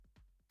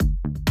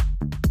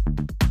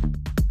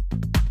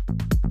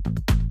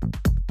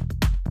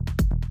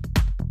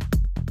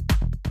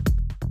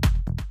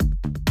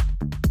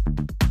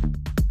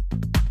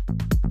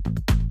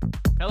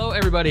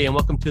everybody, and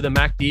welcome to the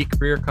MACD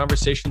Career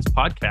Conversations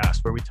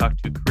podcast, where we talk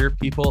to career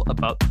people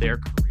about their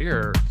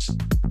careers.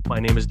 My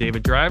name is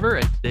David Driver,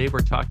 and today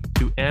we're talking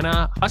to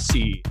Anna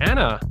Hussey.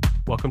 Anna,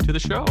 welcome to the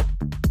show.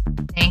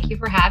 Thank you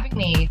for having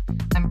me.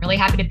 I'm really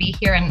happy to be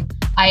here. And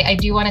I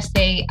do want to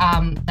say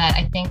that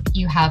I think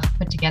you have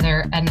put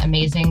together an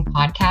amazing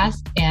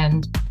podcast.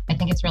 And I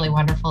think it's really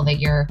wonderful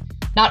that you're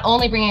not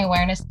only bringing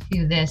awareness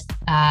to this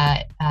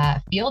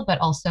field, but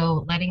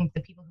also letting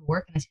the people who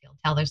work in this field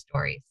tell their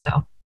stories.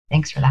 So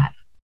thanks for that.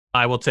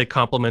 I will take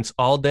compliments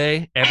all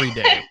day, every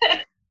day.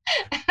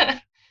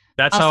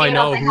 That's how I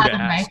know who to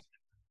ask.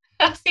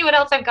 I'll see what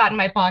else I've got in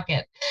my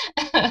pocket.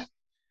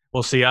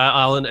 We'll see.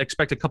 I'll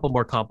expect a couple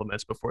more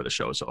compliments before the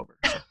show's over.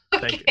 So,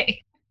 thank you.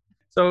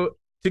 So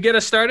to get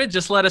us started,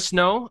 just let us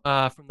know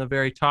from the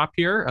very top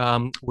here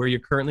where you're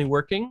currently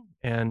working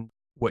and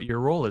what your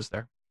role is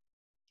there.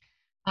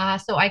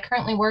 So I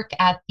currently work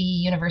at the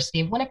University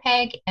of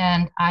Winnipeg,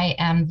 and I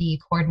am the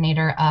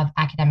coordinator of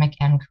academic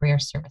and career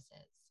services.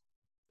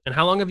 And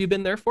how long have you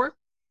been there for?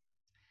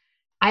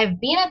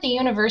 I've been at the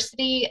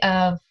University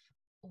of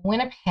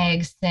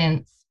Winnipeg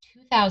since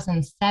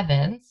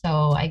 2007.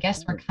 So I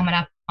guess we're coming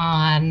up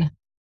on,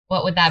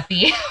 what would that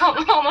be?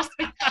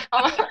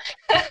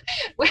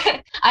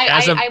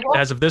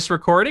 As of this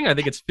recording, I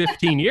think it's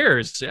 15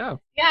 years. Yeah.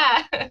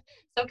 Yeah.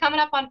 So coming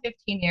up on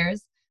 15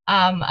 years.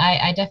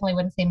 I definitely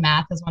wouldn't say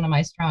math is one of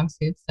my strong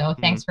suits. So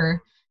thanks for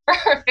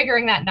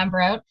figuring that number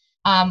out.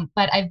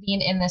 But I've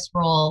been in this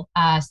role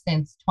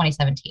since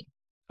 2017.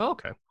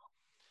 Okay.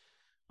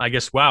 I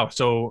guess, wow.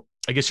 So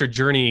I guess your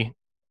journey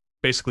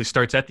basically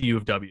starts at the U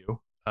of W.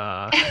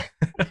 But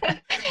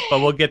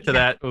we'll get to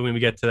that when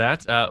we get to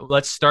that.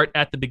 Let's start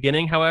at the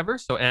beginning, however.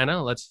 So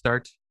Anna, let's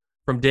start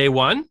from day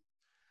one.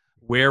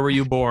 Where were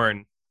you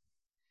born?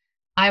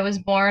 I was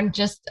born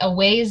just a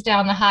ways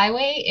down the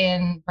highway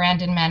in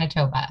Brandon,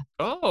 Manitoba.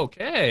 Oh,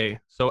 okay.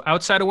 So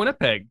outside of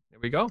Winnipeg. There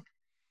we go.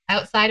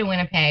 Outside of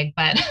Winnipeg,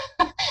 but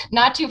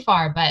not too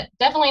far, but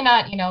definitely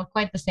not,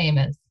 quite the same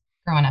as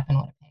growing up in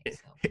Winnipeg.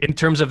 So. In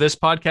terms of this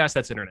podcast,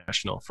 that's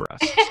international for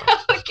us.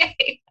 So.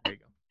 Okay. There you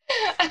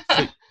go.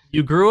 So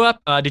you grew up,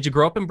 did you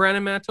grow up in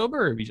Brandon, Manitoba, or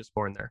were you just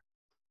born there?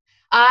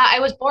 I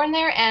was born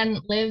there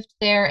and lived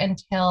there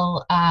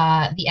until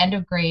the end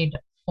of grade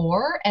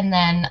 4, and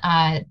then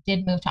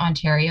did move to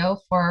Ontario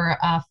for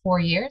 4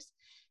 years,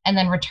 and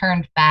then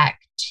returned back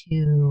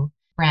to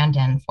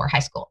Brandon for high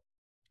school.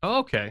 Oh,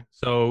 okay.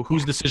 So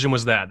whose decision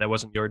was that? That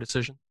wasn't your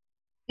decision?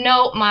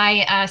 No,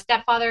 my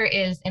stepfather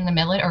was in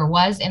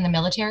the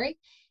military,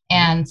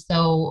 and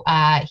so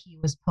he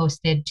was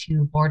posted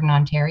to Borden,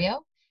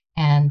 Ontario,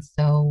 and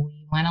so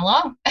we went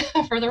along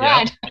for the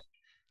ride.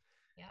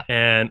 Yep.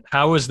 And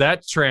how was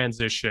that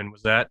transition?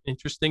 Was that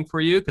interesting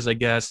for you? Because I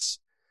guess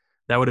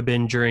that would have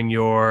been during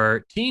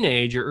your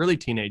early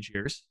teenage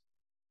years.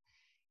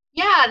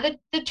 Yeah,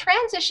 the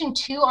transition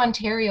to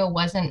Ontario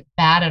wasn't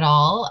bad at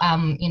all.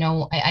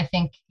 I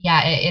think,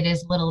 it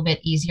is a little bit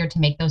easier to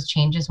make those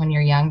changes when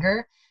you're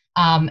younger.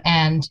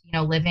 And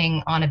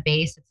living on a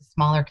base, it's a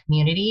smaller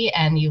community,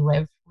 and you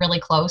live really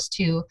close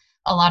to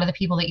a lot of the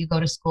people that you go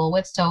to school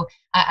with. So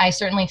I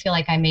certainly feel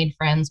like I made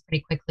friends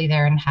pretty quickly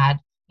there and had,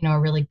 a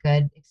really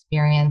good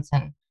experience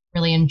and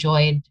really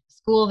enjoyed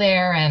school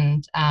there.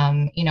 And,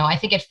 I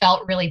think it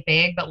felt really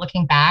big, but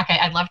looking back,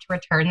 I'd love to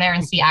return there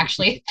and see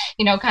actually,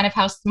 kind of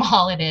how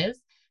small it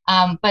is.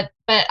 But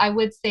I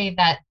would say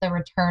that the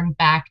return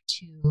back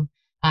to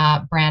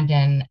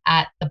Brandon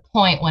at the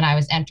point when I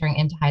was entering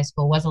into high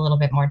school was a little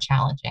bit more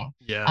challenging,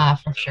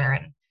 for sure.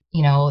 And,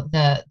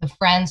 the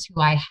friends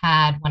who I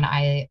had when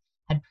I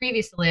had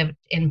previously lived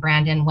in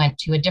Brandon went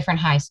to a different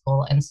high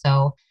school. And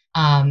so,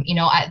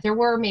 there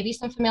were maybe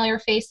some familiar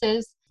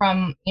faces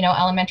from,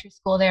 elementary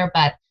school there,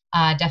 but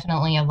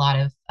definitely a lot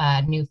of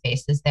new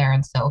faces there.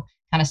 And so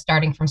kind of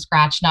starting from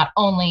scratch, not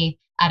only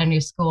at a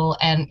new school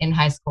and in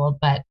high school,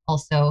 but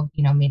also,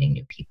 meeting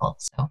new people.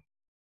 So,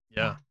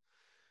 yeah.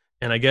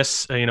 And I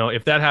guess,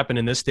 if that happened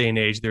in this day and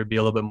age, there'd be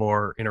a little bit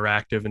more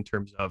interactive in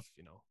terms of,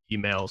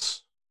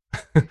 emails,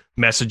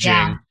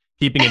 messaging,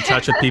 keeping in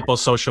touch with people,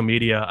 social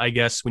media. I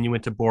guess when you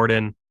went to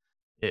Borden,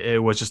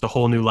 it was just a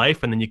whole new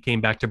life. And then you came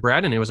back to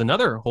Brandon, it was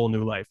another whole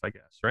new life, I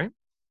guess, right?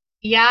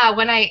 Yeah,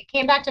 when I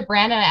came back to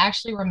Brandon, I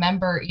actually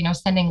remember,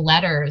 sending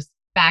letters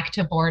back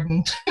to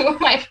Borden to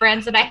my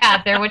friends that I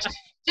had there, which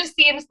just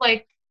seems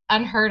like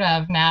unheard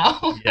of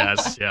now.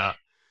 Yes, yeah.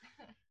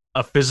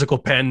 A physical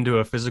pen to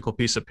a physical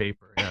piece of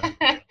paper.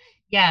 Yeah.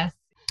 Yes.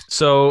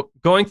 So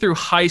going through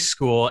high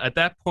school, at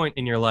that point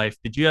in your life,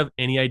 did you have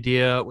any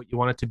idea what you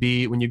wanted to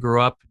be when you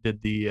grew up? Did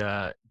you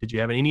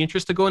have any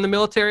interest to go in the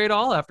military at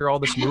all after all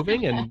this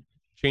moving and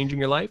changing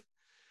your life?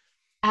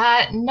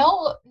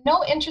 No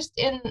interest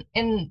in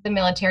the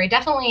military.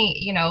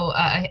 Definitely,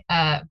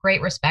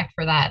 great respect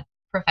for that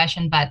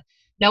profession, but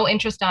no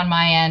interest on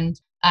my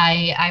end.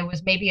 I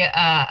was maybe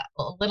a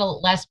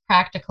little less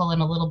practical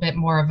and a little bit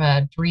more of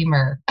a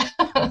dreamer,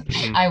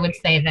 I would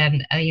say,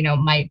 than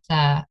might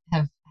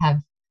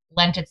have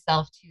lent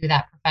itself to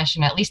that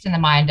profession, at least in the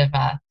mind of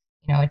a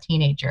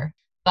teenager.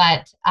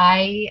 But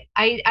I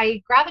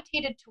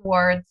gravitated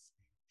towards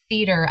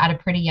theater at a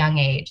pretty young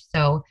age.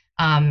 So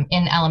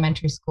in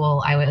elementary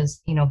school, I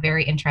was,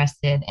 very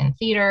interested in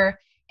theater,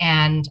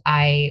 and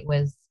I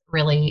was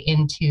really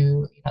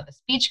into, the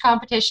speech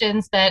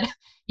competitions that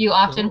you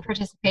often Oh,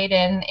 participate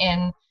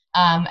in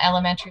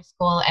elementary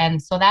school.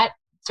 And so that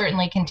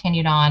certainly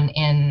continued on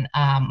in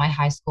my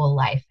high school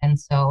life. And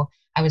so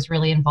I was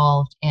really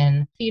involved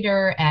in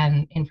theater,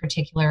 and in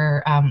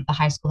particular, the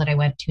high school that I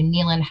went to,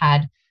 Neelan,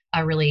 had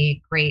a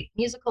really great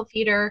musical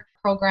theater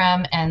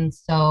program. And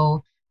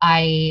so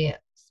I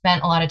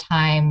spent a lot of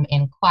time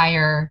in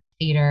choir,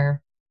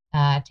 theater,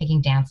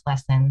 taking dance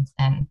lessons,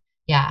 and oh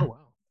yeah, wow.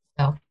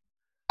 so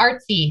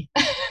artsy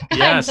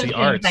Yeah, kinds of the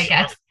things, I arts.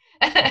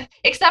 guess.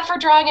 Except for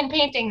drawing and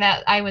painting,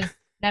 that I was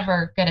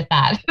never good at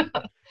that.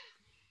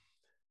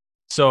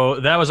 So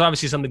that was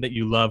obviously something that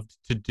you loved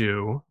to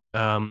do.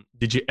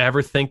 Did you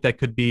ever think that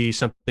could be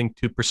something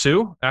to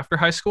pursue after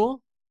high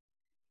school?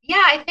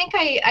 Yeah, I think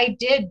I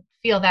did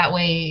feel that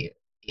way,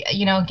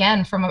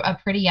 again, from a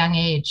pretty young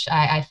age.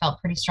 I felt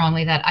pretty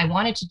strongly that I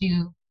wanted to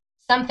do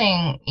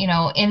something,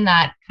 in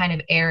that kind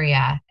of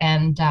area.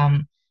 And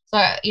so,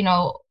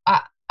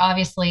 I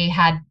obviously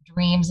had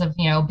dreams of,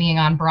 being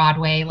on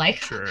Broadway, like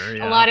Sure, a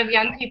yeah. lot of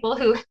young people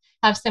who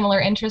have similar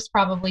interests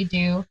probably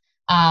do.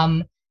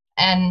 Um,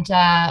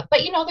 but,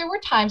 there were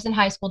times in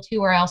high school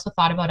too where I also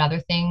thought about other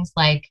things.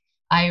 Like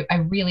I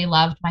really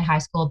loved my high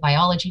school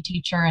biology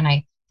teacher, and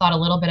I thought a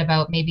little bit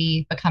about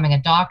maybe becoming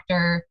a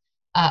doctor.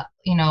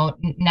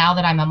 Now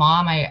that I'm a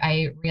mom,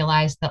 I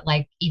realized that,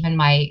 like, even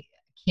my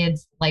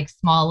kids, like,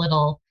 small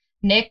little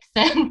nicks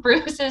and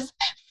bruises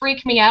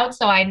freak me out.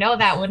 So I know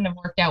that wouldn't have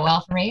worked out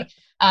well for me.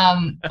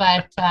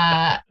 But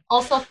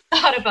also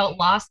thought about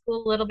law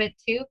school a little bit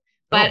too.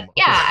 But Oh,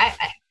 yeah,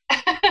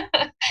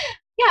 okay.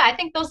 yeah, I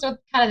think those are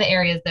kind of the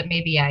areas that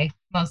maybe I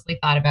mostly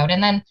thought about.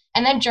 And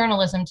then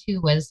journalism too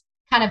was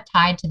kind of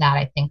tied to that,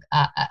 I think,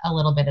 a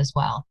little bit as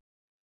well.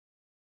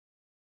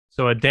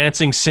 So a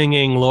dancing,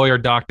 singing, lawyer,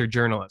 doctor,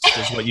 journalist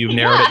is what you've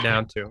narrowed it Yeah.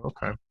 down to.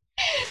 Okay.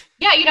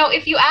 Yeah,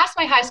 if you asked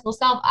my high school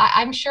self,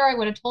 I'm sure I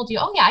would have told you,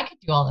 oh yeah, I could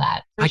do all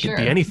that for I could be sure.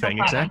 No anything,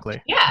 problem.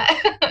 exactly. Yeah.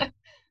 Why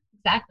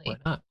Exactly.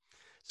 not?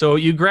 So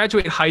you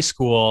graduate high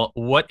school.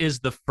 What is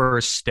the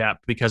first step?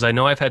 Because I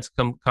know I've had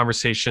some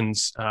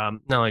conversations, not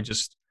only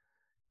just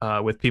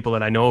with people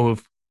that I know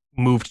who've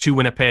moved to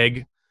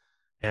Winnipeg,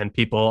 and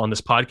people on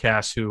this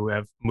podcast who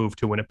have moved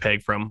to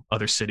Winnipeg from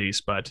other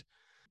cities. But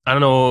I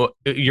don't know,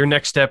 your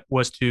next step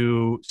was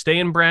to stay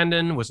in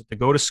Brandon? Was it to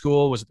go to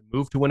school? Was it to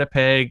move to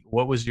Winnipeg?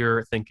 What was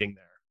your thinking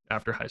there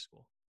after high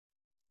school?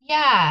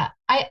 Yeah,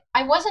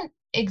 I wasn't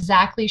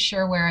exactly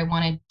sure where I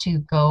wanted to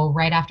go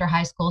right after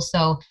high school.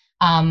 So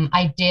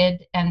I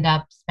did end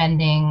up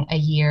spending a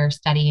year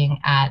studying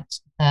at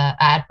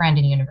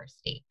Brandon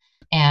University,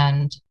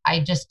 and I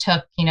just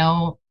took,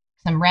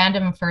 some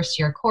random first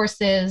year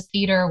courses.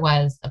 Theater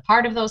was a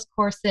part of those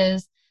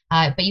courses,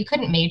 but you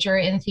couldn't major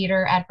in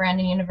theater at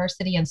Brandon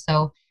University, and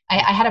so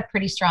I had a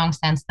pretty strong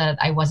sense that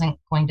I wasn't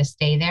going to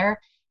stay there.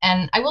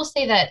 And I will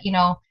say that,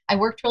 I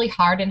worked really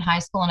hard in high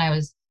school, and I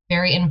was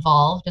very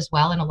involved as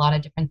well in a lot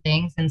of different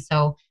things. And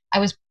so I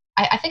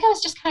think I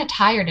was just kind of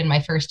tired in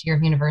my first year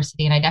of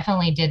university, and I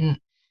definitely didn't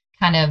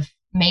kind of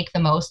make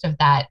the most of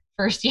that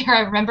first year.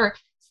 I remember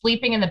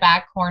sleeping in the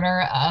back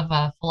corner of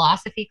a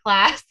philosophy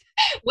class,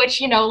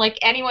 which, like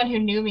anyone who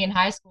knew me in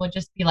high school would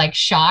just be like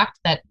shocked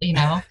that,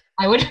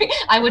 I would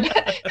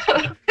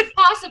could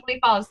possibly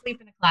fall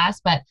asleep in a class.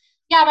 But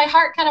yeah, my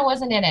heart kind of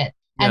wasn't in it.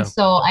 And Yeah.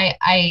 so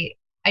I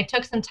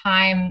took some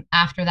time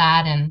after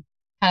that and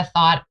kind of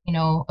thought,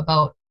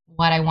 about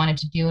what I wanted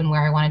to do and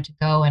where I wanted to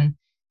go. And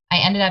I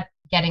ended up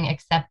getting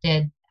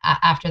accepted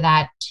after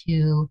that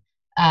to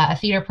a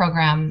theater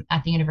program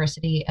at the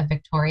University of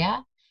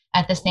Victoria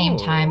at the same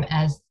time Oh,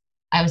 as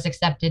I was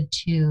accepted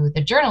to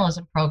the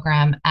journalism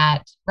program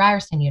at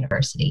Ryerson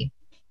University.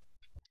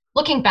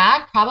 Looking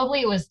back,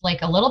 probably it was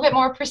like a little bit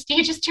more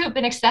prestigious to have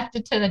been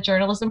accepted to the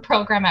journalism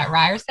program at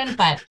Ryerson,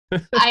 but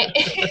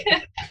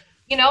I,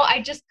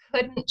 I just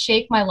couldn't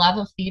shake my love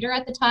of theater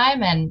at the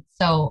time. And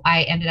so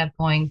I ended up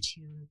going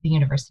to the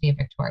University of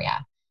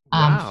Victoria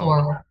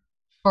wow.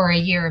 for a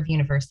year of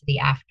university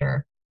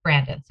after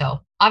Brandon.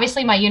 So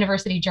obviously my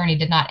university journey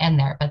did not end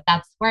there, but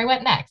that's where I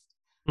went next.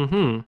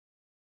 Hmm.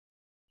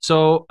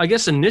 So I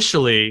guess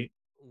initially,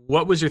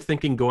 what was your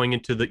thinking going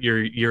into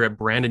your year at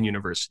Brandon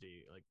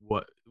University? Like,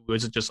 what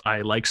was it? Just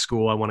I like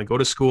school, I want to go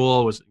to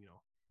school. Was it,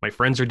 my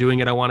friends are doing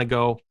it, I want to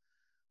go.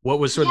 What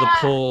was sort of the Yeah,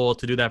 pull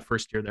to do that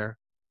first year there?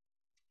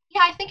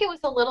 yeah, I think it was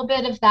a little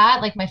bit of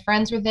that. Like my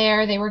friends were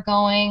there, they were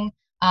going.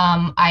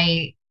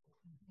 I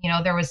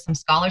there was some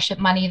scholarship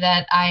money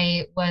that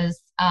I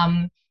was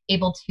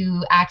able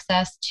to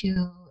access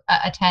to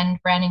attend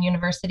Brandon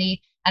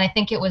University. And I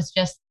think it was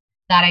just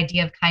that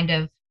idea of kind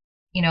of,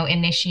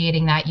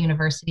 initiating that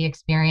university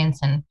experience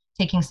and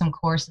taking some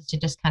courses to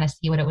just kind of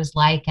see what it was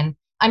like. And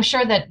I'm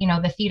sure that,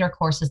 the theater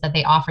courses that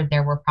they offered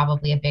there were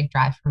probably a big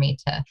drive for me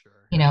to, Sure,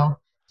 you yeah. know,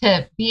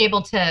 to be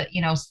able to,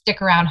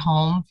 stick around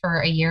home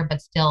for a year,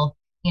 but still,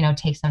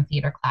 take some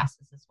theater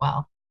classes as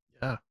well.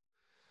 Yeah.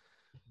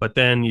 But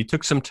then you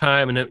took some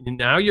time, and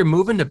now you're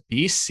moving to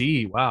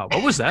BC. Wow,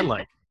 what was that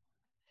like?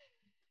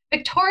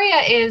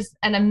 Victoria is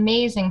an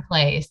amazing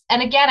place.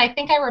 And again, I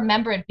think I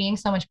remember it being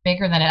so much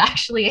bigger than it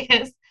actually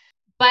is.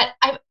 But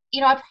I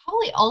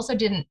probably also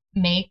didn't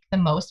make the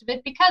most of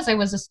it because I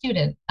was a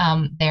student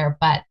there.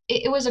 But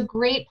it was a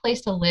great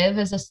place to live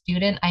as a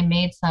student. I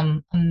made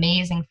some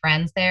amazing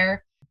friends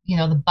there.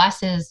 The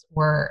buses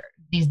were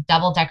these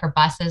double-decker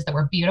buses that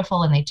were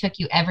beautiful, and they took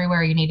you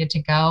everywhere you needed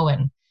to go.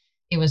 And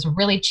it was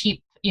really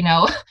cheap,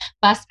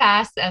 bus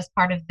pass as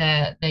part of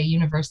the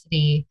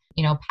university,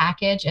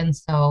 package. And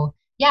so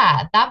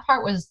yeah, that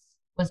part was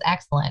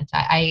excellent.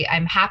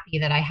 I'm happy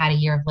that I had a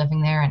year of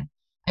living there, and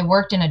I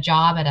worked in a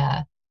job at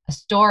a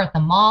store at the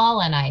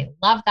mall, and I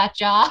loved that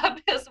job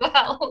as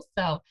well.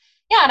 So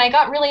yeah, and I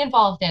got really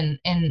involved in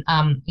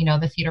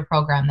the theater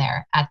program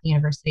there at the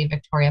University of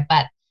Victoria.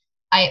 But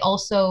I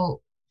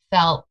also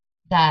felt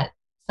that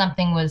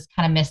something was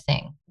kind of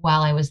missing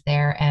while I was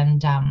there,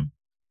 and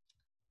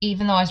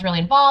even though I was really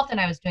involved and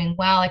I was doing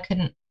well, I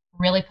couldn't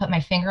really put my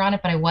finger on it,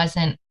 but I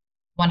wasn't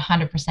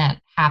 100%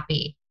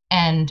 happy.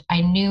 And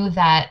I knew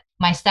that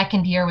my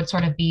second year would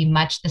sort of be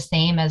much the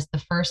same as the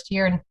first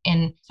year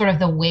in sort of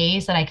the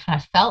ways that I kind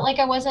of felt like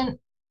I wasn't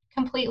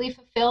completely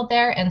fulfilled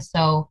there. And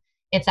so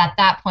it's at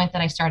that point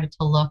that I started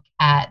to look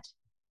at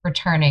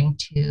returning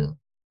to,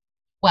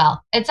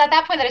 well, it's at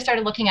that point that I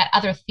started looking at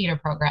other theater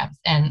programs.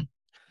 And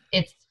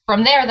it's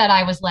from there that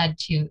I was led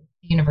to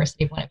the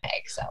University of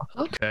Winnipeg. So,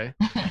 Okay.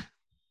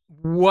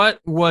 What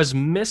was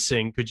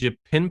missing? Could you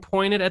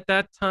pinpoint it at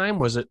that time?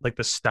 Was it like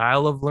the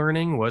style of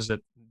learning?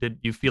 Did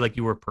you feel like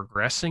you were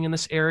progressing in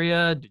this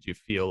area? Did you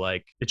feel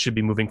like it should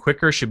be moving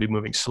quicker, should be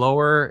moving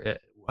slower?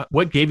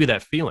 What gave you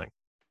that feeling?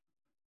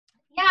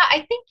 yeah,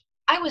 I think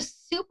I was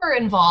super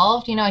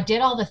involved. I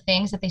did all the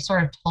things that they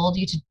sort of told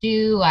you to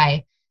do.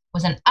 I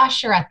was an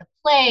usher at the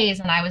plays,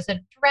 and I was a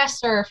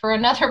dresser for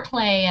another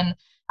play. And,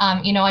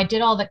 I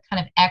did all the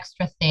kind of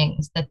extra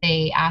things that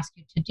they ask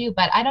you to do.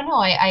 But I don't know.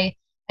 I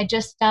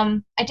just,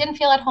 I didn't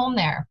feel at home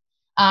there.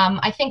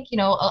 I think,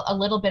 a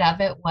little bit of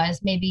it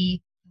was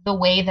maybe the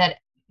way that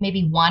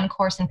maybe one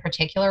course in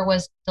particular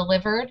was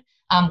delivered,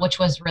 which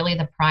was really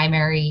the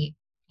primary,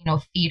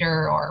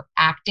 theater or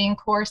acting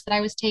course that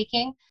I was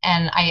taking.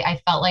 And I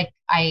felt like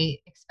I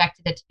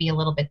expected it to be a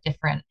little bit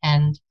different,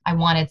 and I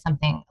wanted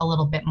something a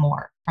little bit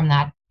more from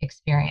that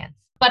experience.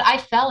 But I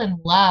fell in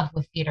love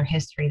with theater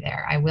history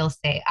there. I will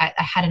say I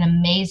had an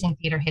amazing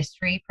theater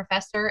history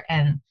professor,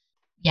 and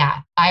yeah,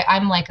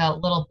 I'm like a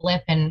little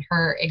blip in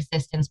her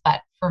existence,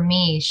 but for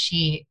me,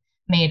 she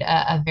made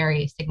a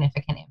very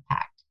significant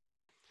impact.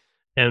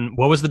 And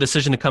what was the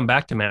decision to come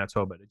back to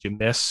Manitoba? Did you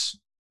miss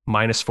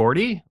minus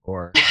 40,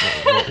 or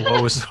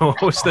what was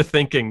what was the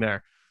thinking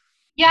there?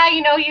 Yeah,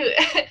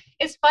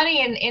 it's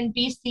funny in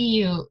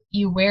BC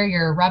you wear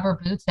your rubber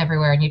boots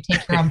everywhere and you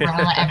take your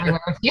umbrella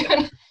everywhere with you.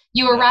 And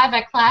you arrive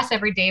at class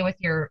every day with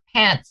your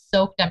pants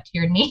soaked up to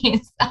your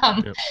knees.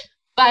 Yep.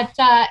 But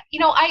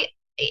I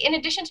in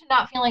addition to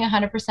not feeling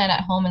 100%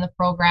 at home in the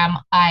program,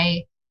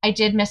 I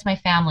did miss my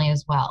family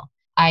as well.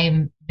 I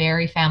am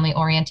very family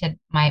oriented.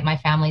 My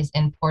family's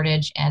in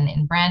Portage and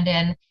in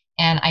Brandon,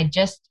 and I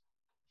just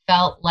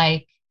felt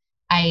like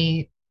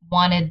I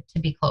wanted to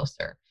be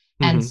closer.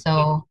 And Hmm.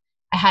 so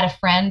I had a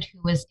friend who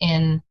was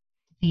in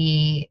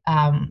the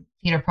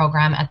theater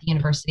program at the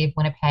University of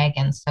Winnipeg,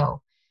 and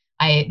so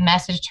I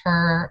messaged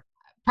her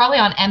probably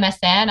on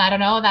MSN. I don't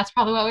know. That's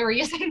probably what we were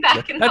using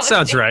back in That those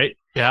sounds days. right.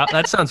 Yeah,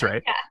 that sounds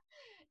right. Yeah,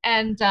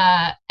 and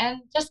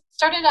just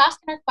started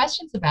asking her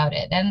questions about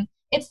it, and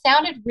it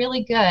sounded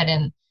really good.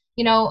 And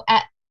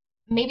at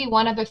maybe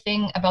one other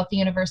thing about the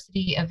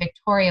University of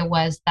Victoria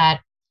was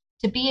that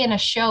to be in a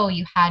show,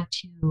 you had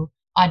to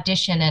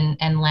audition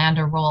and land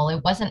a role.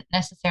 It wasn't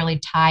necessarily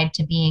tied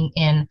to being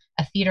in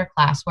a theater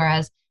class,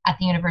 whereas at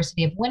the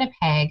University of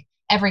Winnipeg,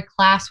 every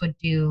class would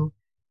do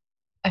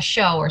a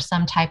show or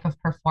some type of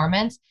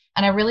performance.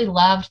 And I really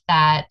loved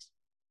that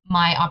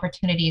my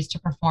opportunities to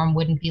perform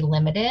wouldn't be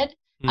limited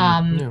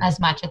Yeah. as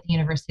much at the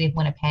University of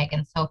Winnipeg.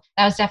 And so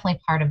that was definitely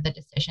part of the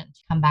decision to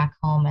come back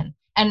home, and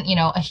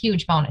a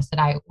huge bonus that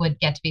I would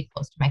get to be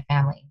close to my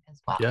family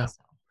as well. Yeah.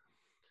 So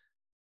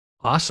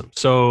Awesome.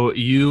 So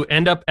you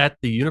end up at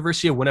the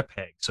University of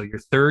Winnipeg. So your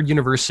third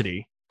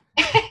university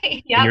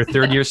in yep. your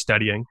third year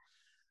studying.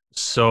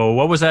 So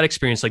what was that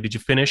experience like? Did you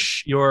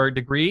finish your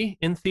degree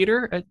in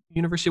theater at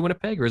University of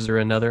Winnipeg, or is there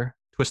another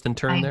twist and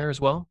turn I there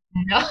as well?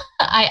 no,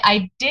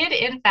 I did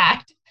in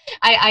fact.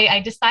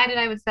 I decided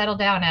I would settle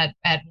down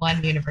at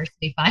one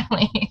university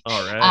finally.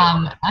 All right.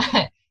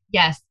 um,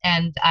 yes,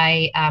 and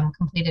I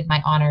completed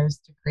my honors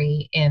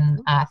degree in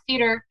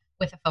theater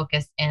with a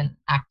focus in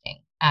acting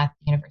at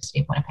the University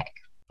of Winnipeg.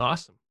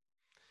 Awesome.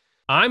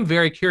 I'm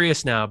very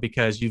curious now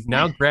because you've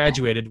now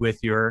graduated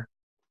with your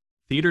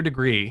theater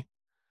degree.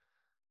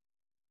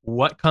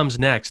 What comes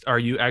next? Are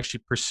you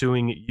actually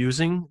pursuing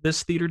using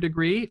this theater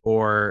degree,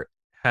 or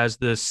has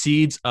the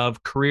seeds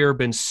of career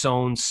been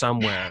sown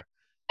somewhere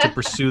to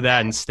pursue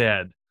that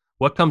instead?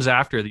 What comes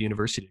after the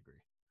university degree?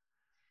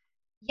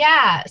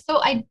 Yeah,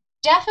 so I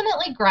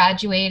definitely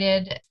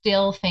graduated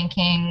still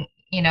thinking,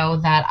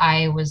 that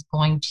I was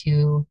going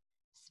to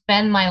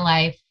spend my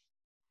life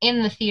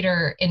in the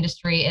theater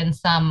industry in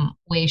some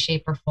way,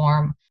 shape, or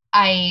form.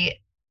 I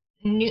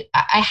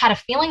I had a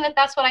feeling that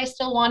that's what I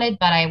still wanted,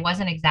 but I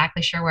wasn't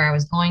exactly sure where I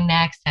was going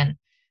next. And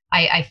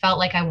I felt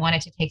like I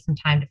wanted to take some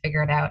time to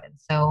figure it out. And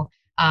so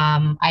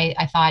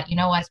I thought,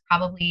 it's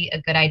probably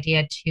a good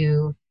idea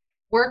to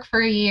work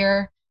for a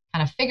year,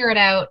 kind of figure it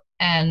out,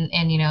 and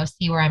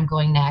see where I'm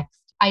going next.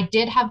 I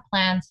did have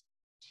plans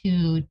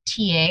to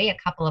TA a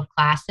couple of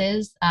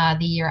classes the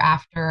year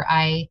after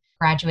I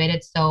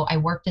graduated. So I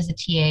worked as a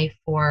TA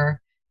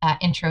for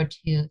intro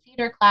to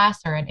theater class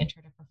or an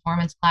intro to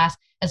performance class,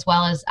 as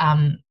well as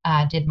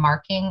did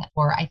marking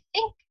for, I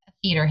think, a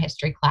theater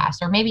history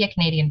class or maybe a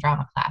Canadian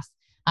drama class,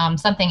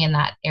 something in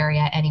that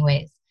area,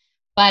 anyways.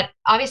 But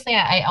obviously,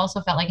 I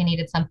also felt like I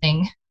needed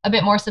something a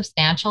bit more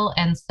substantial.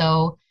 And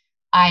so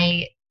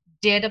I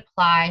did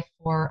apply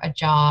for a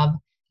job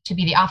to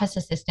be the office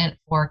assistant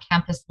for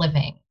campus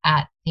living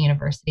at the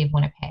University of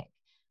Winnipeg. Okay.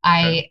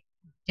 I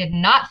did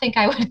not think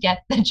I would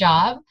get the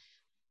job.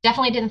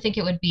 Definitely didn't think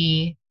it would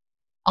be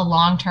a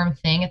long term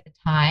thing at the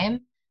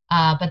time.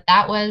 But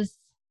that was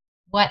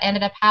what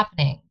ended up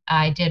happening.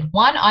 I did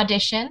one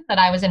audition that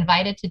I was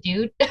invited to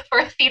do for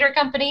a theater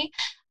company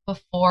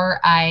before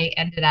I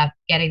ended up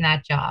getting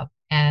that job.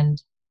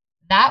 And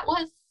that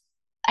was,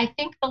 I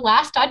think, the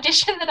last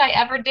audition that I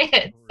ever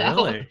did. So,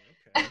 Really?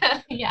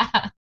 Okay.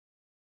 yeah.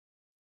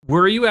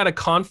 Were you at a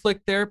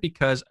conflict there?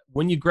 Because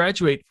when you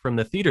graduate from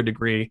the theater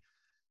degree,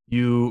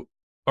 you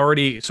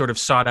already sort of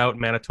sought out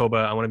Manitoba.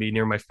 I want to be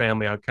near my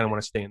family. I kind of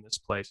want to stay in this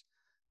place.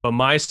 But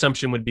my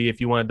assumption would be if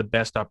you wanted the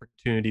best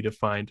opportunity to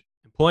find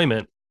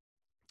employment,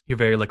 you're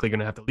very likely going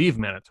to have to leave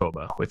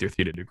Manitoba with your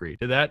theater degree.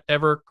 Did that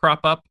ever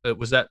crop up?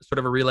 Was that sort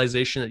of a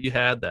realization that you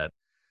had that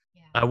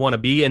Yeah. I want to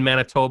be in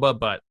Manitoba,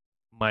 but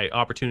my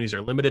opportunities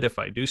are limited if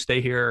I do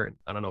stay here?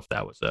 I don't know if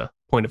that was a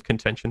point of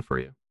contention for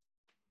you.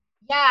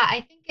 Yeah,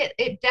 I think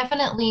it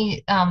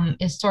definitely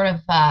is sort of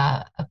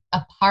a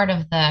part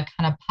of the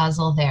kind of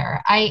puzzle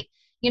there. I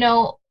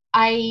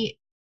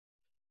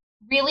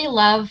really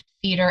loved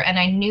theater and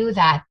I knew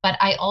that, but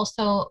I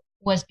also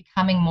was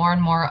becoming more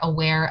and more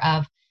aware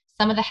of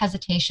some of the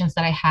hesitations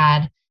that I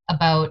had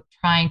about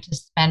trying to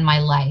spend my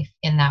life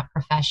in that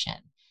profession.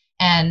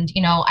 And,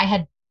 I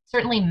had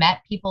certainly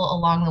met people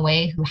along the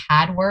way who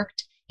had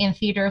worked in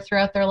theater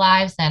throughout their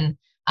lives. And,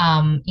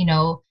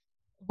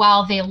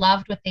 while they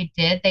loved what they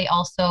did, they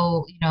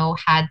also,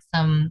 had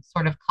some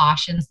sort of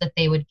cautions that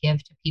they would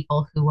give to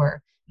people who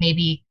were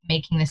maybe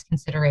making this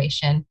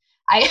consideration.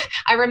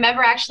 I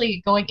remember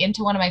actually going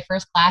into one of my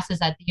first classes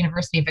at the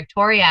University of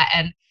Victoria,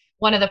 and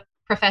one of the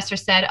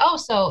professors said, "Oh,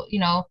 so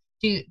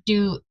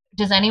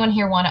does anyone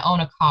here want to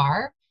own a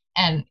car?"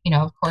 And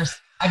of course,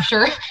 I'm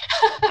sure,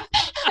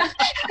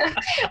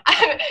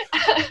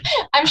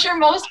 I'm sure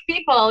most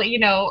people,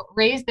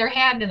 raised their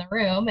hand in the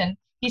room, and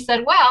he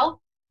said,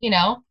 "Well, you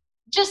know,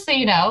 just so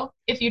you know,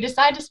 if you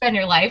decide to spend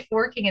your life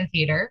working in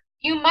theater,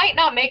 you might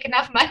not make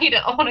enough money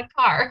to own a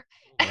car."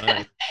 All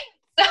right.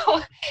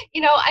 So,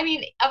 I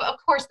mean, of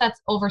course,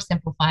 that's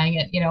oversimplifying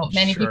it.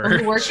 Many people Sure.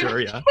 who work Sure.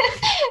 Yeah.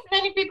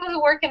 many people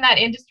who work in that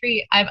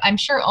industry, I'm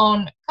sure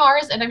own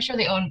cars, and I'm sure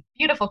they own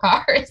beautiful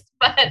cars.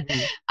 But,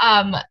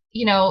 Mhm.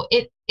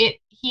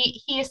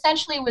 he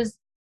essentially was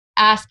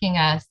asking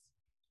us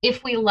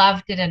if we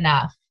loved it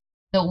enough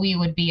that we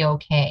would be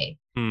okay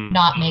Hmm.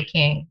 not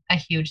making a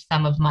huge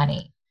sum of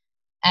money.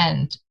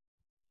 And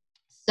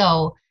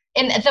so,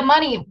 and the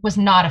money was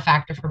not a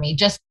factor for me.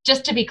 Just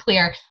to be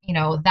clear,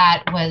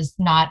 that was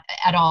not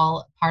at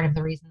all part of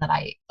the reason that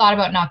I thought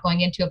about not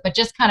going into it, but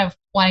just kind of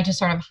wanting to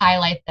sort of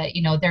highlight that,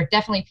 there are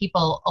definitely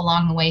people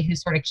along the way who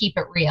sort of keep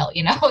it real.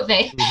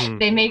 They Hmm.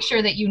 they make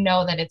sure that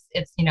that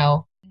it's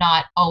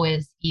not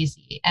always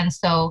easy. And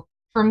so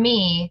for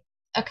me,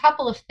 a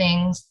couple of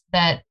things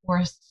that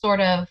were sort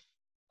of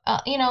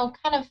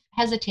kind of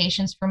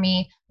hesitations for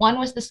me. One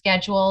was the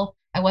schedule.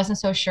 I wasn't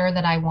so sure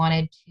that I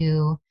wanted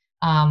to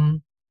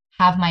um,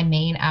 have my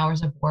main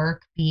hours of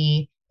work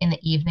be in the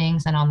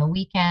evenings and on the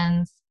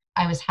weekends.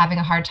 I was having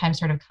a hard time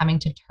sort of coming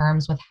to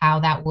terms with how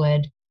that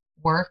would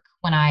work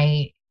when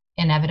I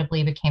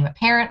inevitably became a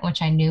parent,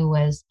 which I knew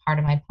was part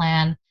of my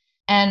plan.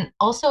 And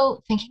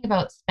also thinking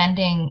about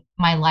spending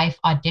my life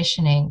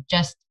auditioning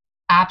just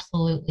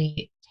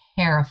absolutely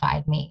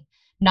terrified me.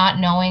 Not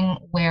knowing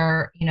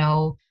where,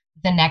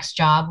 the next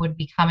job would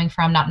be coming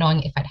from, not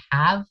knowing if I'd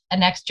have a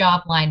next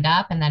job lined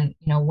up, and then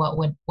what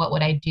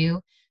would I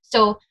do.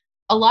 So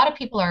a lot of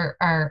people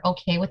are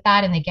okay with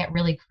that, and they get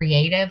really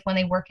creative when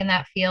they work in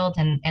that field,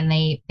 and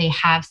they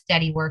have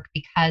steady work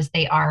because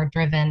they are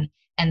driven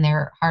and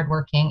they're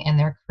hardworking and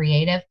they're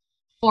creative.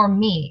 For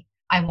me,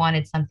 I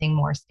wanted something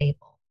more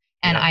stable,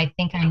 and Yeah. I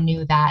think I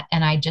knew that,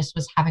 and I just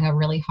was having a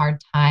really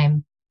hard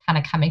time kind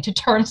of coming to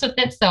terms with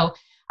it. So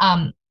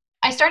um,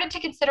 I started to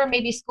consider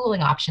maybe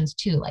schooling options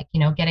too, like,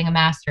 getting a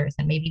master's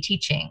and maybe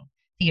teaching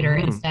theater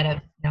Hmm. instead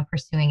of,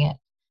 pursuing it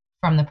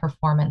from the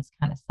performance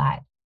kind of side.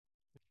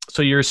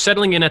 So you're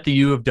settling in at the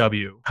U of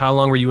W. How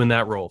long were you in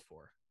that role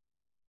for?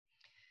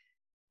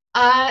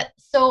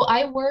 So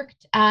I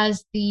worked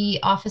as the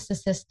office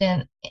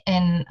assistant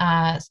in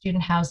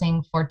student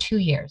housing for 2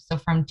 years, so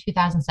from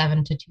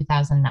 2007 to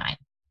 2009.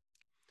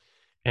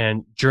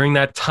 And during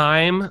that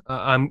time,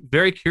 I'm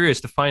very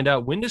curious to find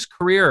out, when does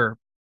career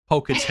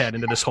poke its head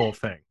into this whole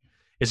thing?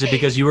 Is it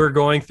because you were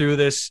going through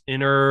this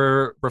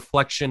inner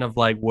reflection of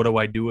like, what do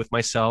I do with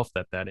myself,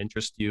 that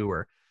interests you,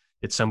 or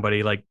did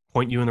somebody like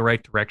point you in the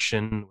right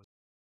direction?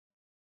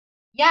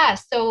 Yeah,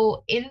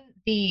 so in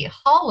the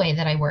hallway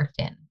that I worked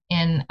in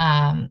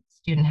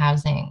student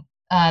housing,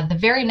 the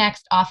very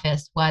next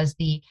office was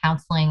the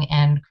counseling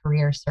and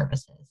career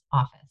services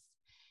office.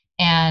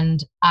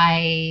 And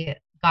I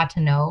got to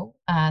know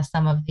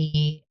some of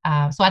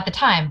so at the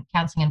time,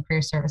 counseling and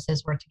career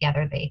services were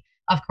together.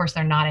 Of course,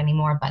 they're not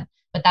anymore, but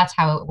that's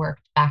how it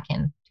worked back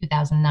in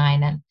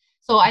 2009. And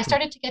so I Mhm.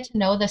 started to get to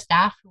know the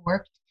staff who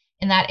worked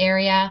in that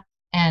area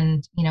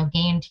and,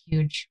 gained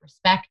huge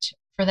respect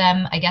for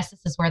them. I guess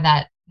this is where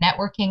that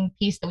networking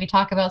piece that we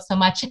talk about so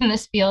much in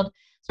this field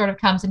sort of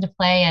comes into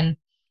play. And,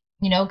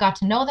 got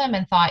to know them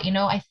and thought,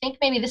 I think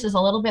maybe this is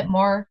a little bit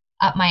more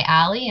up my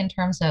alley in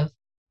terms of,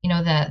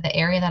 the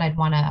area that I'd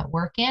want to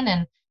work in.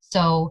 And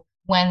so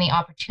when the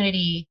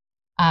opportunity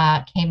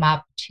came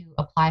up to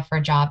apply for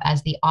a job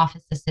as the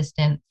office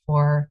assistant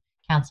for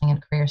counseling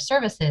and career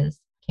services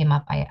came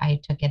up, I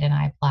took it and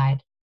I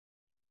applied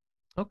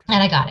Okay.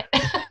 and I got it.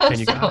 And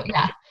you got So it.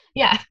 yeah,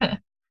 yeah.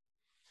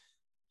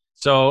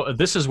 So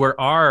this is where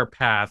our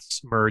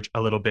paths merge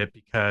a little bit,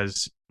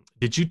 because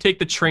did you take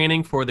the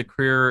training for the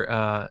career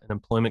and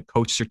employment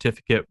coach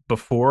certificate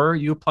before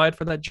you applied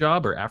for that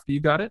job or after you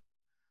got it?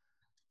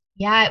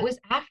 Yeah, it was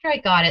after I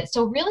got it.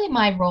 So really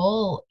my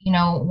role,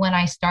 when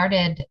I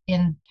started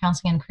in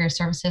counseling and career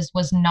services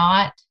was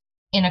not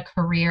in a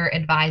career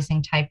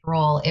advising type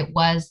role. It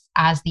was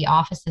as the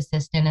office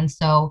assistant. And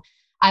so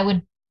I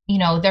would,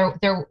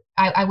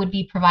 I would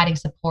be providing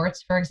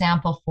supports, for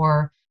example,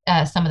 for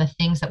some of the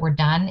things that were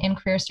done in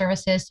career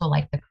services. So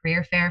like the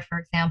career fair, for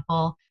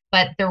example,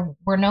 but there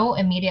were no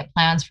immediate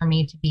plans for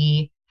me to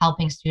be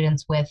helping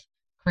students with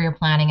career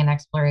planning and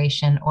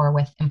exploration or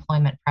with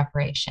employment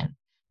preparation.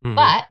 Hmm.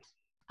 But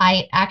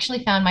I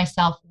actually found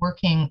myself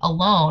working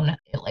alone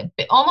like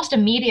almost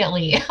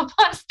immediately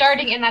upon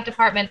starting in that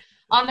department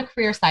on the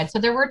career side. So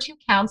there were two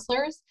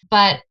counselors,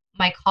 but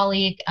my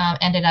colleague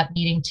ended up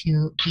needing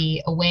to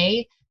be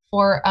away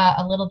for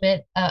a little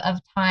bit of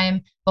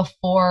time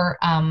before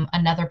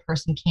another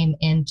person came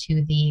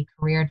into the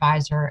career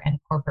advisor and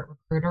corporate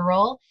recruiter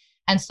role.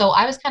 And so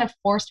I was kind of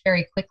forced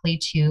very quickly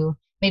to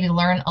maybe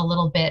learn a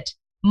little bit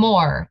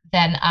more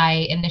than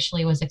I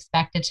initially was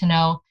expected to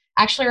know.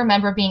 Actually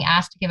remember being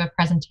asked to give a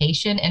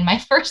presentation in my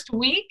first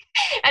week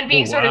and Oh,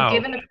 being sort of wow.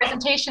 given the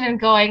presentation and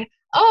going,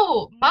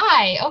 oh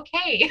my,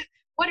 okay,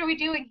 what are we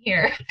doing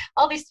here?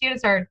 All these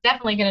students are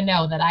definitely going to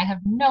know that I have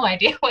no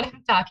idea what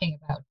I'm talking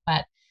about.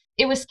 But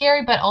it was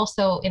scary, but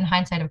also in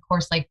hindsight, of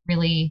course, like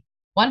really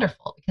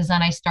wonderful because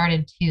then I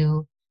started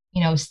to,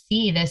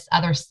 see this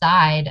other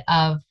side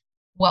of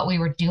what we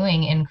were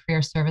doing in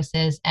career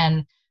services.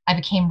 And I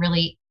became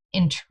really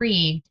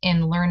intrigued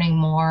in learning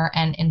more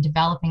and in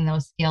developing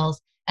those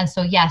skills. And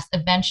so, yes,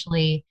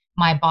 eventually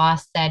my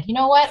boss said, you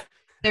know what?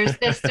 There's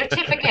this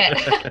certificate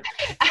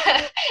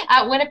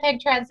at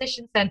Winnipeg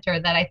Transition Center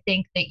that I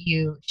think that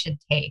you should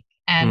take.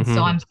 And so Hmm.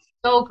 I'm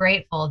so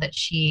grateful that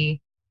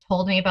she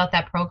told me about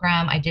that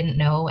program. I didn't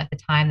know at the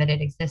time that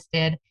it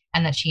existed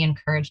and that she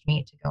encouraged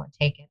me to go and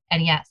take it.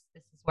 And yes,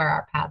 this is where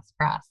our paths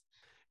cross.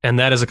 And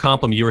that is a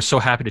compliment. You were so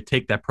happy to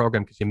take that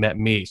program because you met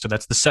me. So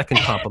that's the second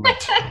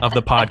compliment of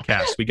the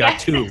podcast. We got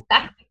Yes, two.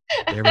 exactly.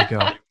 There we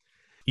go.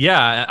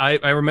 Yeah,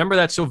 I remember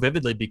that so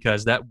vividly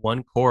because that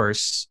one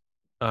course,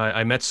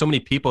 I met so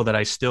many people that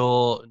I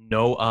still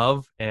know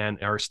of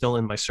and are still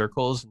in my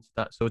circles and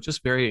stuff. So it's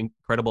just very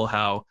incredible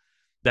how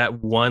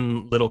that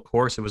one little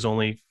course, it was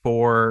only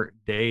 4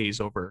 days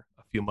over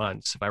a few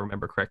months, if I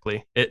remember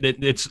correctly.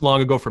 It's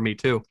long ago for me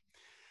too.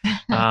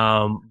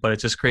 But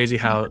it's just crazy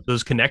how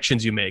those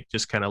connections you make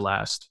just kind of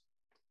last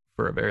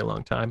for a very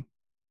long time.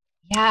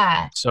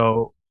 Yeah.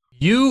 So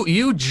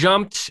you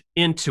jumped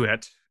into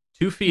it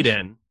 2 feet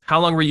in. How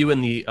long were you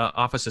in the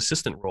office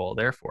assistant role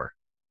there for?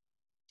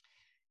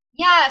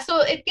 Yeah,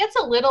 so it gets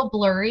a little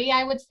blurry,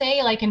 I would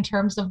say, like in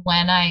terms of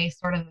when I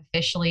sort of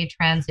officially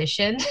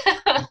transitioned,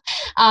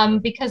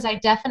 because I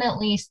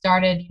definitely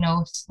started,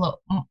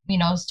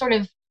 sort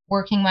of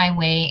working my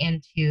way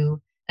into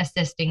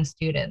assisting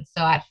students.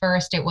 So at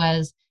first it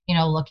was,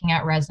 looking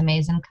at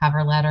resumes and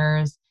cover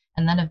letters,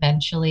 and then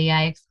eventually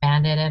I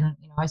expanded and,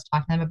 I was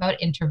talking to them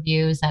about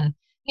interviews and,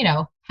 you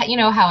know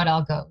how it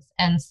all goes.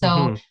 And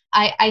so Hmm.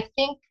 I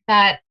think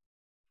that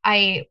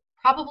I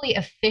probably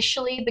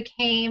officially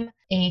became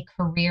a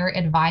career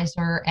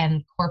advisor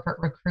and corporate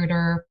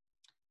recruiter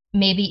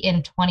maybe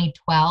in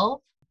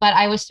 2012, but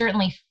I was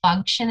certainly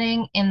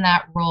functioning in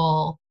that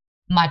role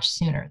much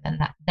sooner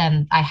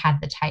than I had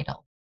the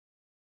title.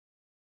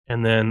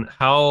 And then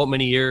how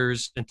many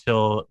years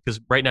until, because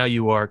right now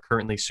you are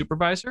currently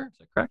supervisor, is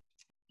that correct?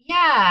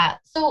 Yeah,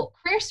 so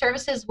career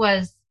services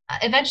was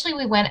eventually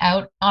we went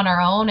out on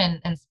our own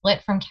and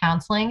split from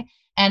counseling.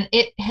 And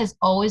it has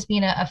always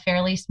been a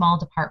fairly small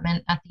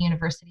department at the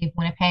University of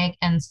Winnipeg.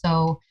 And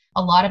so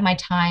a lot of my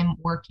time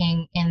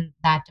working in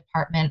that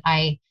department,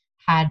 I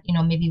had,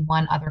 maybe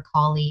one other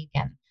colleague.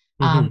 And,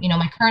 Hmm.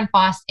 my current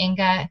boss,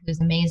 Inga, who's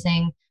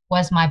amazing,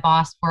 was my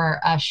boss for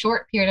a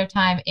short period of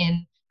time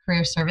in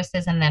career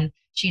services. And then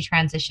she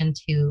transitioned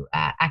to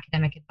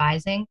academic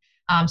advising.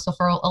 So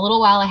for a little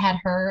while, I had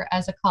her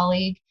as a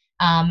colleague.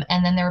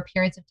 And then there were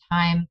periods of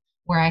time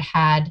where I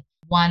had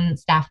one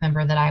staff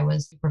member that I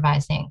was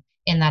supervising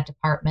in that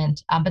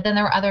department. But then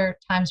there were other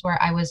times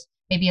where I was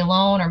maybe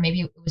alone, or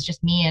maybe it was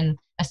just me and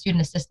a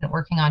student assistant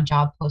working on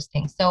job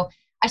postings. So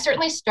I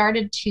certainly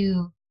started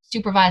to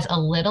supervise a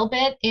little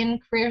bit in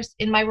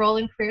my role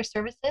in career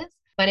services,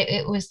 but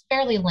it was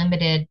fairly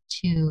limited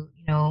to,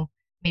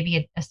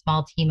 maybe a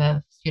small team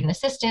of student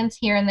assistants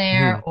here and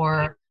there, Hmm.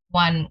 or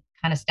one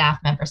kind of staff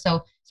member.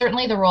 So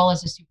certainly the role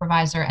as a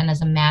supervisor and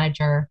as a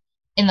manager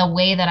in the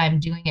way that I'm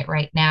doing it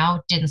right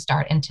now didn't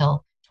start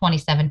until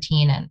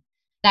 2017. And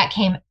that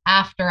came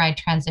after I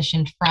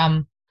transitioned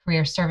from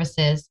career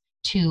services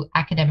to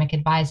academic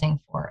advising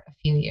for a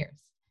few years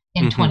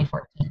in Hmm.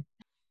 2014.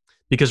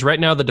 Because right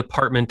now the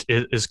department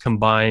is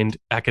combined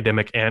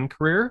academic and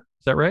career.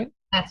 Is that right?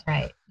 That's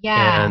right.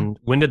 Yeah. And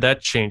when did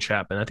that change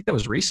happen? I think that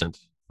was recent,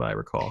 if I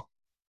recall.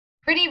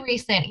 Pretty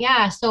recent.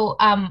 Yeah. So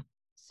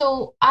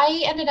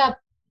I ended up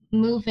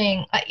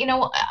moving,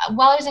 while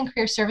I was in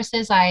career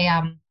services,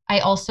 I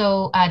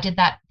also did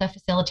the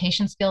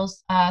facilitation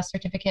skills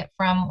certificate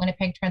from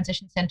Winnipeg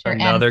Transition Center.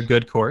 And Another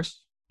good course.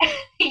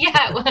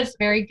 yeah, it was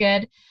very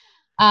good.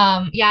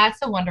 Yeah, it's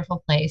a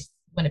wonderful place,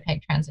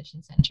 Winnipeg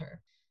Transition Center.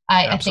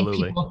 I think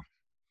Absolutely.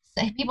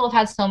 people have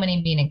had so many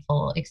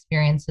meaningful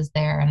experiences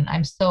there, and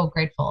I'm so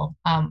grateful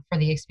for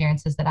the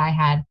experiences that I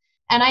had.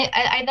 And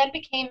I then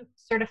became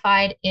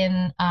certified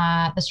in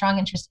the strong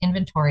interest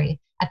inventory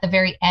at the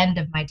very end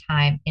of my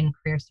time in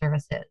career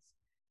services.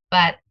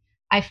 But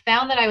I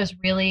found that I was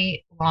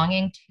really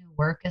longing to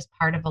work as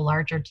part of a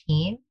larger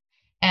team.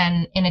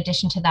 And in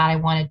addition to that, I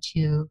wanted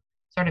to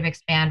sort of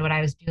expand what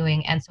I was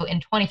doing. And so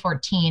in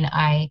 2014,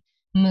 I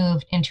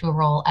moved into a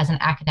role as an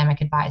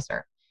academic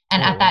advisor.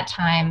 And Oh, at that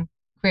wow. time,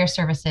 career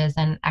services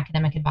and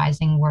academic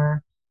advising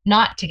were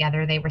not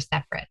together, they were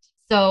separate.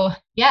 So,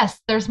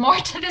 yes, there's more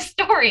to this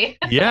story.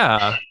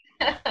 Yeah.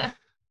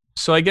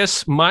 So I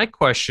guess my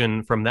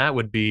question from that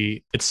would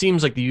be, it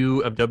seems like the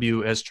U of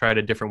W has tried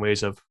a different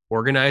ways of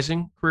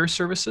organizing career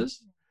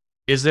services.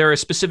 Is there a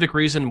specific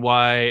reason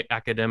why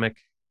academic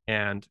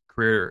and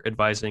career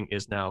advising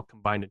is now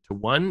combined into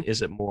one?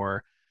 Is it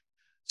more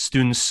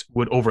students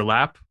would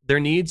overlap their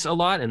needs a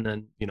lot, and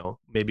then,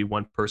 maybe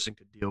one person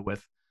could deal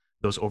with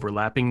those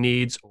overlapping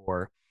needs?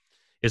 Or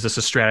is this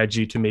a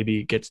strategy to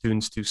maybe get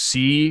students to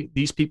see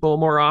these people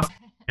more often?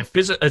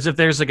 As if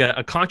there's like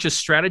a conscious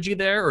strategy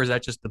there, or is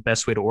that just the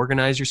best way to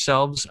organize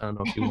yourselves? I don't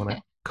know if you want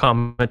to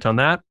comment on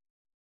that.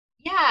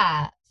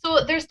 Yeah.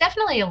 So there's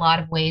definitely a lot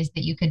of ways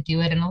that you could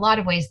do it, and a lot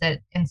of ways that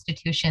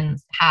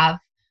institutions have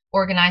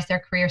organized their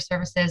career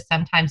services.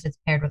 Sometimes it's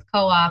paired with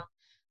co-op,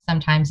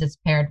 sometimes it's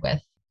paired with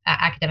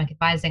academic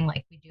advising,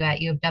 like we do at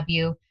U of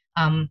W.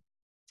 And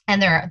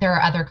there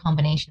are other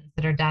combinations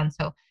that are done.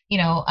 So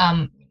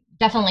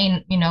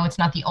definitely, it's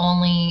not the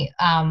only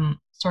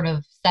sort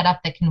of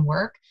setup that can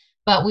work,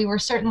 but we were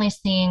certainly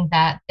seeing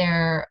that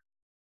there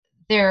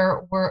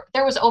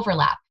was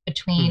overlap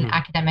between Mm-hmm.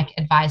 academic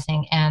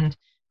advising and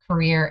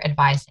career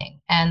advising.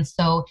 And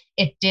so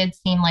it did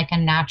seem like a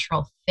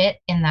natural fit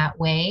in that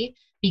way,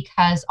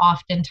 because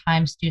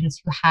oftentimes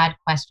students who had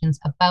questions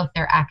about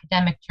their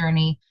academic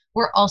journey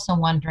were also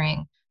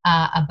wondering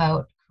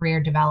about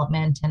career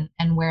development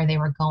and where they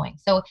were going.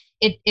 So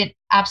it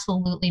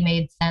absolutely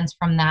made sense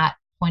from that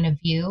point of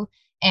view.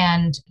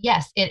 And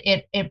yes,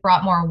 it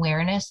brought more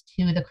awareness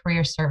to the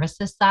career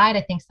services side.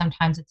 I think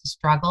sometimes it's a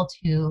struggle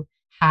to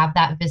have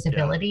that Yeah.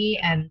 visibility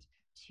and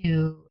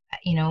to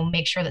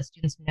make sure that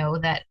students know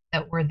that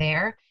we're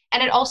there.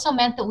 And it also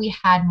meant that we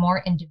had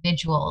more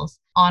individuals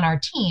on our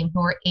team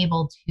who were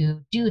able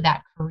to do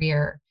that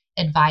career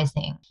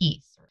advising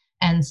piece.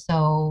 And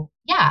so,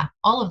 yeah,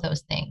 all of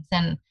those things.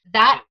 And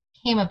that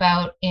came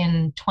about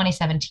in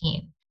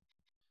 2017.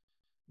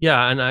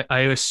 Yeah, and I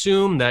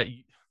assume that,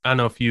 I don't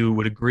know if you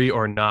would agree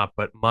or not,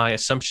 but my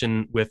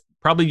assumption with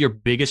probably your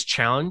biggest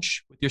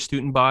challenge with your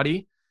student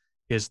body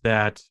is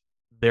that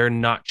they're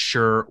not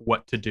sure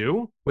what to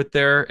do with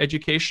their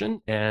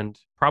education. And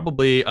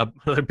probably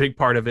another big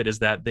part of it is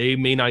that they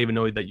may not even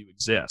know that you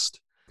exist.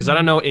 Because I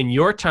don't Mm. know, in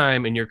your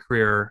time in your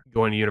career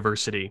going to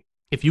university,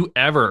 if you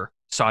ever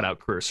sought out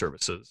career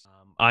services.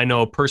 I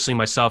know personally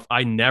myself,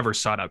 I never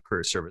sought out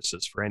career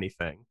services for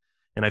anything.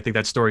 And I think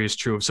that story is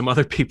true of some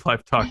other people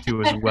I've talked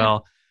to as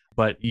well.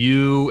 But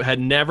you had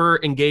never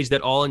engaged at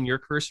all in your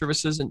career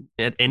services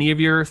at any of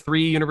your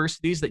three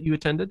universities that you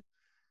attended?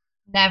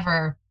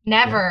 Never,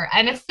 Yeah. never.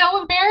 And it's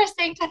so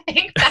embarrassing to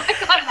think back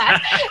on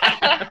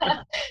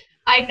that.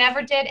 I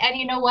never did. And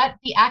you know what?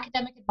 The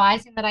academic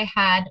advising that I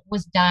had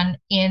was done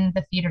in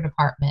the theater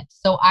department.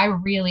 So I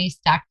really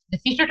stuck to the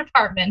theater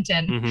department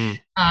and,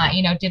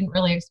 Hmm. didn't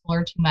really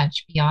explore too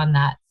much beyond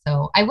that.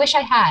 So I wish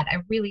I had. I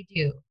really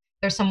do.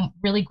 There's some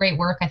really great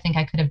work I think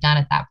I could have done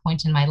at that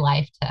point in my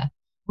life to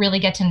really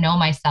get to know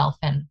myself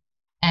and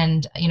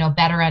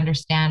better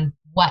understand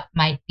what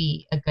might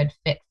be a good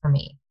fit for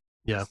me.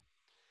 Yeah.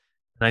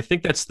 And I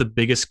think that's the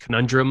biggest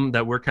conundrum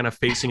that we're kind of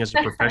facing as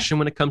a profession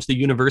when it comes to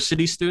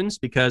university students,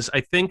 because I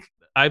think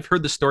I've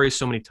heard the story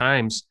so many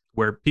times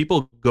where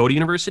people go to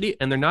university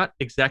and they're not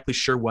exactly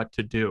sure what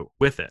to do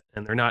with it.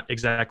 And they're not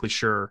exactly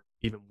sure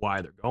even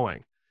why they're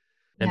going.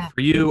 And Yeah.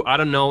 for you, I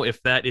don't know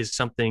if that is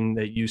something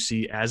that you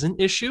see as an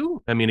issue.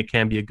 I mean, it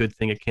can be a good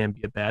thing, it can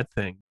be a bad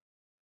thing.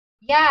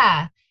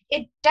 Yeah,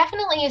 it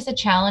definitely is a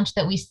challenge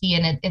that we see,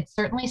 and it's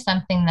certainly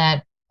something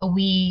that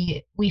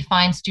we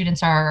find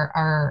students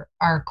are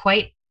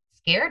quite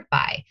scared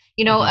by.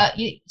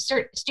 Hmm.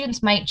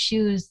 Students might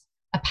choose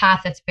a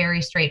path that's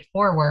very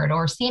straightforward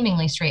or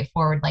seemingly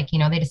straightforward, like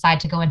they decide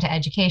to go into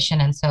education,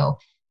 and so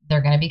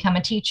they're going to become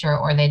a teacher,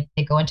 or they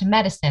go into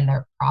medicine,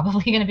 they're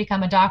probably going to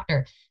become a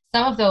doctor.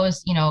 Some of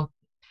those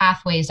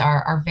pathways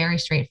are very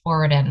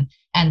straightforward,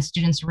 and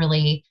students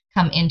really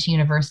come into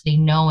university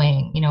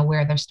knowing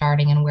where they're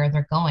starting and where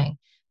they're going.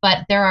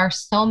 But there are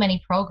so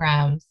many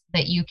programs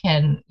that you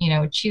can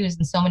choose,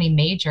 and so many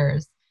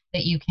majors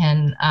that you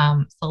can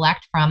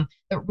select from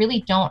that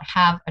really don't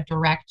have a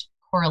direct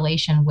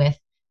correlation with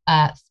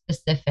a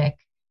specific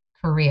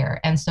career.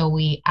 And so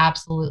we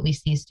absolutely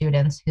see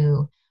students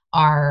who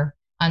are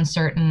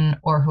uncertain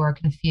or who are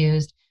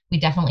confused. We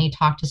definitely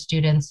talk to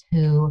students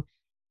who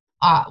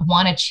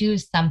want to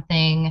choose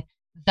something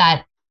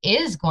that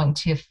is going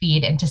to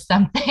feed into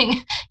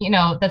something,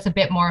 that's a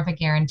bit more of a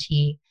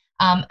guarantee.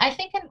 I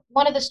think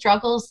one of the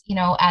struggles,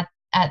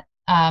 at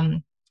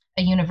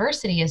a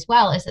university as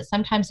well, is that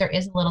sometimes there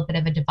is a little bit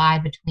of a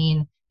divide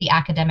between the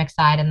academic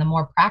side and the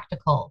more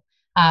practical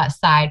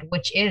side,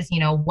 which is,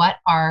 what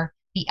are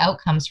the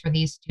outcomes for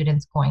these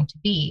students going to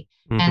be?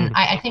 And Hmm.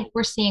 I think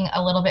we're seeing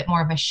a little bit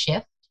more of a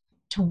shift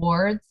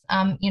towards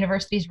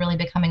universities really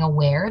becoming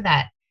aware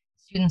that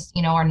students,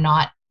 are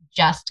not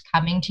just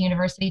coming to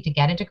university to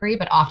get a degree,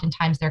 but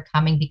oftentimes they're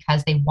coming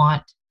because they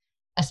want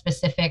a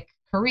specific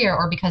career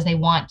or because they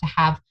want to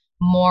have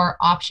more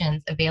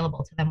options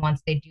available to them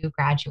once they do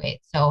graduate.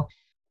 So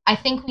I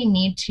think we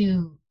need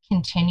to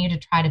continue to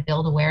try to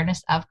build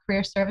awareness of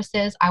career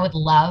services. I would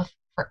love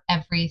for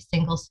every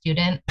single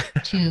student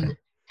to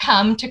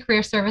come to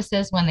career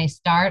services when they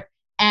start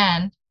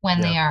and when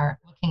Yeah. they are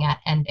looking at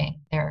ending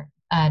their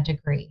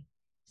degree.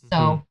 Hmm.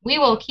 So we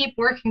will keep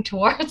working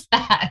towards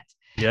that.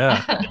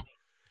 Yeah.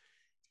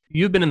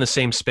 You've been in the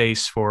same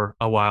space for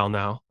a while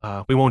now.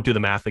 We won't do the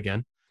math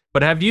again.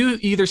 But have you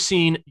either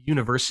seen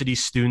university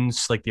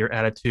students, like their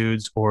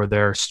attitudes or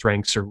their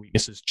strengths or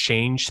weaknesses,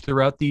 change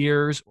throughout the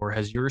years? Or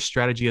has your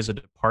strategy as a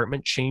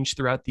department changed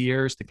throughout the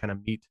years to kind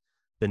of meet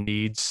the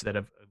needs that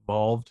have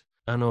evolved?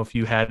 I don't know if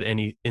you had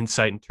any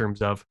insight in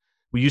terms of,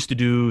 we used to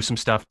do some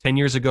stuff 10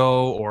 years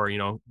ago, or,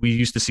 we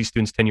used to see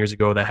students 10 years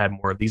ago that had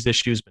more of these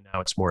issues, but now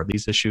it's more of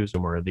these issues or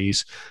more of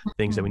these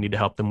things that we need to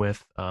help them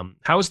with.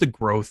 How is the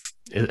growth?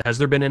 Has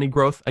there been any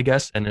growth, I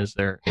guess? And is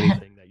there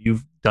anything that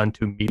you've done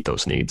to meet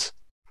those needs?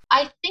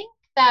 I think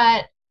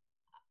that,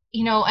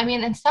 I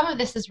mean, and some of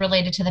this is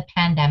related to the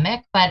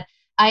pandemic, but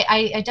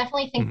I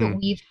definitely think that Hmm.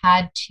 we've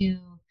had to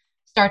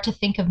start to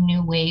think of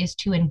new ways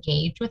to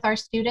engage with our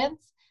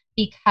students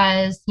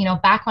because,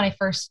 back when I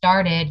first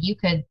started, you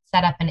could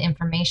set up an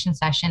information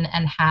session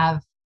and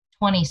have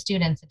 20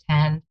 students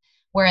attend.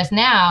 Whereas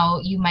now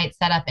you might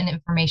set up an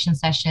information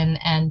session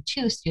and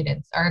two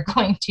students are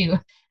going to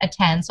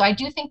attend. So I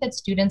do think that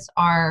students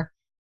are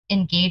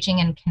engaging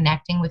and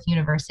connecting with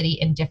university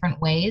in different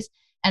ways.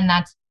 And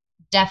that's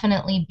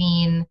definitely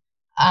been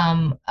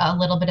a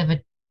little bit of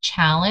a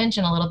challenge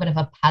and a little bit of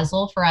a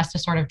puzzle for us to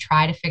sort of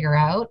try to figure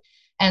out.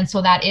 And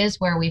so that is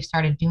where we've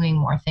started doing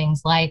more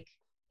things like,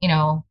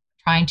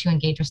 trying to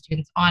engage with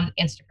students on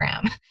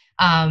Instagram,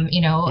 um, you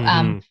know,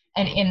 um,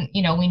 Hmm. and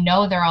we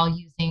know they're all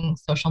using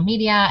social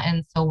media.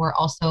 And so we're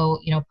also,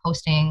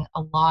 posting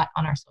a lot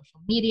on our social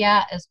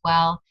media as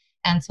well.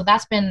 And so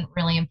that's been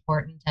really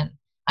important. And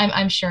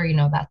I'm sure,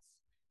 that's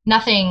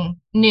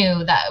nothing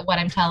new that what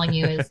I'm telling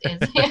you is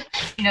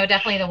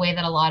definitely the way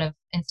that a lot of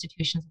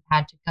institutions have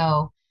had to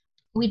go.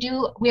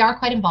 We are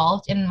quite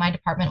involved in my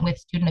department with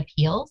student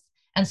appeals,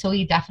 and so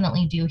we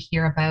definitely do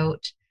hear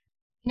about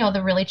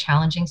the really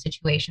challenging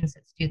situations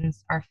that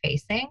students are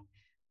facing.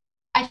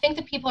 I think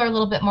that people are a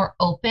little bit more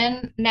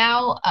open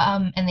now,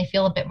 and they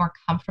feel a bit more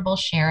comfortable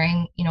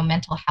sharing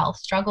mental health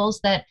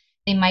struggles that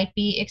they might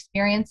be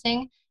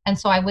experiencing. And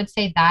so I would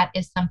say that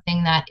is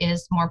something that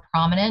is more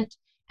prominent.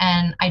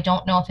 And I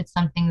don't know if it's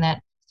something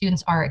that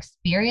students are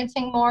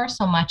experiencing more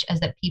so much as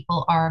that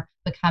people are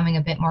becoming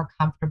a bit more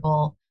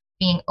comfortable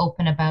being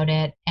open about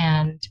it,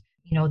 and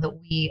that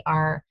we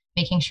are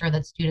making sure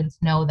that students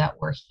know that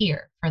we're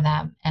here for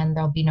them and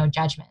there'll be no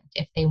judgment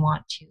if they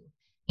want to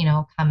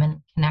come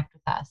and connect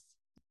with us.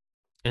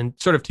 And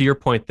sort of to your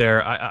point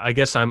there, I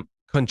guess I'm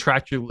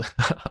contractually,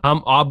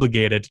 I'm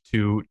obligated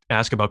to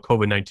ask about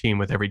COVID-19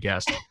 with every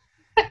guest.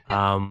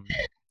 Um,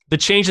 the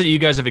change that you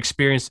guys have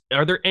experienced,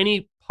 are there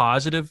any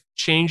positive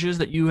changes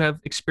that you have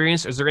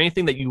experienced? Is there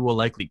anything that you will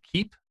likely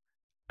keep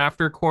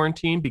after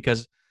quarantine?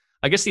 Because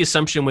I guess the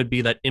assumption would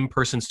be that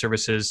in-person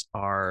services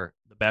are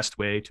the best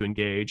way to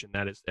engage, and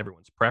that is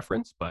everyone's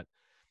preference. But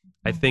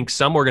I think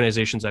some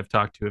organizations I've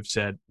talked to have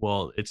said,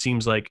 well, it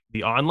seems like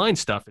the online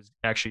stuff is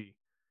actually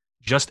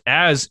just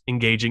as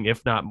engaging,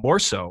 if not more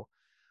so.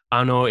 I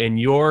don't know in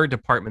your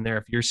department there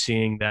if you're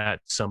seeing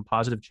that some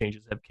positive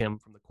changes have come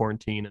from the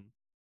quarantine and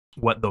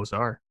what those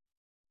are.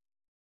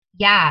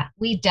 Yeah,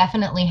 we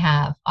definitely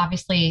have.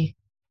 Obviously,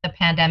 the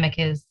pandemic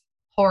is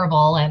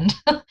horrible and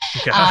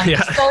Yeah, so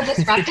yeah.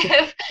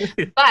 disruptive,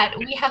 but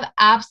we have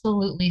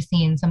absolutely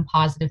seen some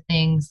positive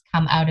things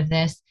come out of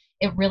this.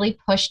 It really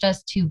pushed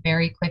us to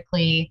very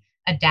quickly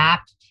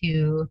adapt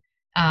to,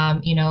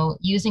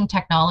 using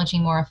technology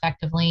more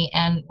effectively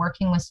and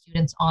working with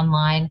students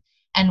online.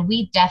 And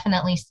we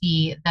definitely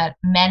see that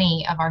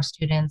many of our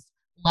students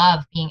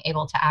love being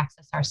able to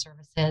access our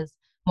services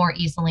more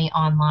easily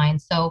online.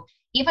 So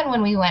even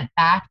when we went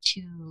back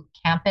to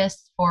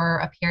campus for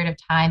a period of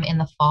time in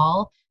the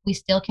fall, we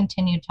still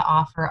continued to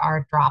offer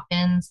our drop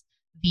ins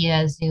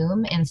via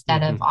Zoom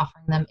instead of Hmm.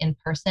 offering them in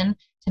person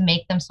to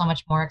make them so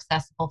much more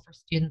accessible for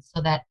students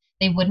so that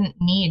they wouldn't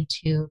need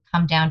to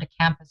come down to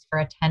campus for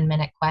a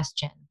 10-minute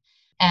question.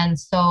 And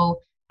so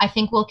I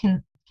think we'll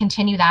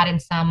continue that in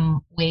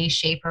some way,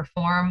 shape, or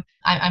form.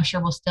 I'm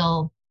sure we'll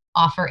still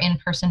offer in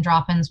person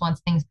drop ins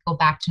once things go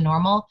back to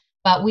normal,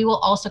 but we will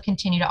also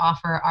continue to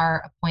offer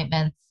our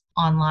appointments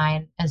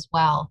online as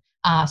well.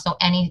 So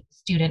any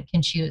student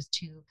can choose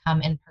to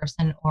come in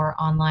person or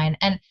online.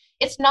 And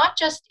it's not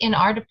just in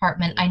our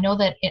department. I know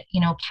that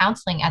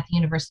counseling at the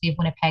University of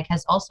Winnipeg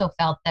has also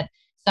felt that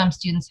some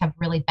students have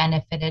really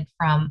benefited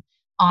from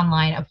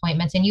online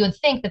appointments. And you would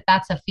think that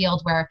that's a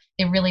field where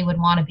they really would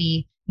want to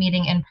be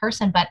meeting in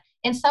person, but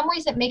in some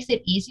ways it makes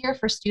it easier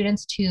for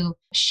students to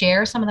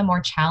share some of the more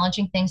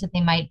challenging things that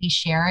they might be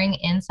sharing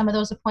in some of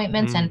those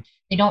appointments, Mm. and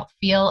they don't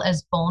feel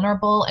as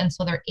vulnerable, and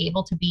so they're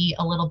able to be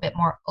a little bit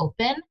more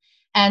open.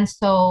 And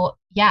so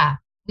yeah,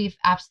 we've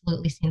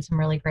absolutely seen some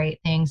really great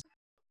things.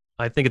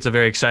 I think it's a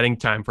very exciting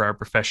time for our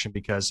profession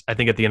because I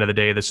think at the end of the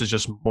day, this is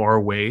just more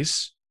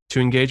ways to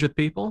engage with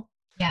people.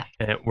 Yeah.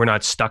 And we're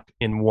not stuck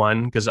in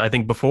one because I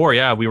think before,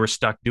 yeah, we were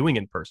stuck doing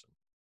in person.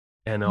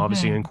 And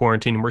obviously in Hmm.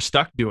 quarantine, we're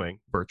stuck doing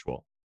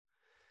virtual.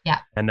 Yeah.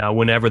 And now,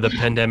 whenever the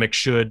pandemic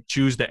should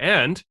choose to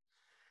end,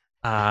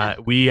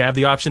 we have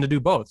the option to do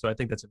both. So I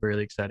think that's a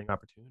really exciting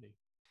opportunity.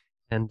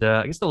 And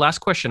I guess the last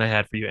question I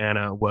had for you,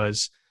 Anna,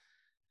 was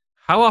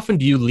how often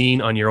do you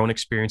lean on your own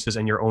experiences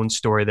and your own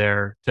story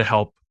there to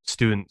help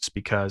students?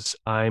 Because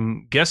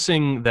I'm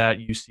guessing that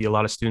you see a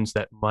lot of students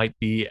that might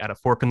be at a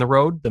fork in the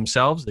road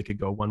themselves. They could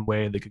go one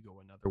way, they could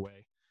go another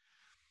way.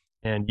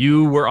 And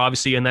you were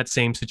obviously in that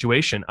same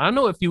situation. I don't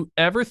know if you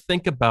ever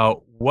think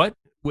about what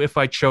if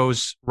I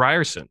chose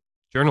Ryerson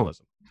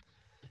journalism.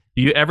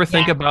 Do you ever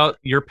think Yeah. about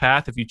your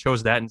path if you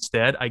chose that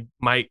instead?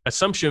 My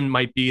assumption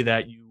might be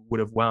that you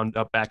would have wound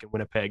up back in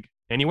Winnipeg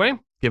anyway,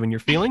 given your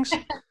feelings.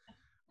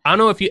 I don't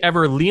know if you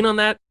ever lean on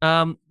that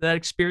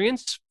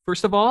experience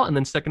first of all, and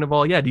then second of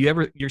all, yeah, do you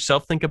ever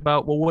yourself think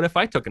about, well, what if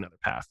I took another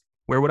path?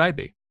 Where would I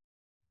be?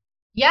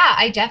 Yeah,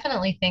 I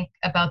definitely think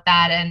about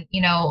that. And,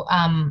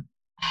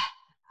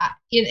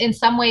 in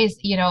some ways,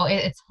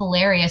 it's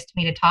hilarious to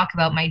me to talk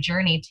about my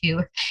journey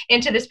to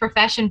into this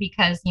profession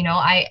because,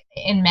 I,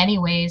 in many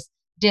ways,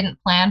 didn't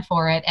plan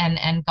for it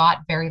and got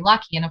very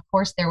lucky. And of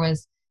course, there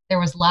was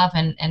love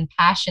and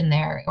passion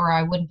there, or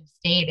I wouldn't have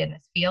stayed in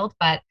this field.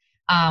 But,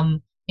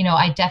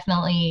 I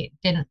definitely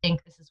didn't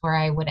think this is where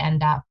I would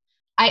end up.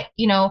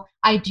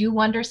 I do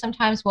wonder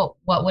sometimes what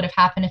would have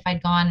happened if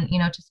I'd gone,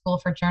 to school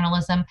for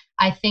journalism.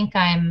 I think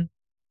I'm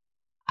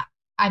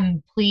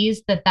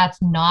pleased that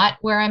that's not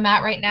where I'm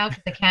at right now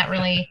because I can't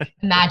really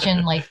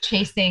imagine like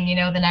chasing,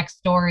 the next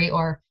story.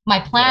 Or my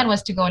Yeah, plan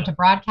was to go yeah. into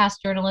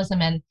broadcast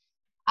journalism, and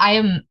I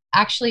am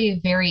actually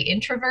very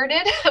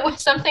introverted, with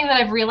something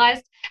that I've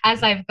realized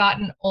as I've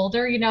gotten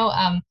older.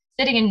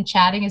 Sitting and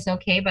chatting is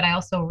okay, but I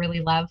also really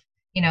love,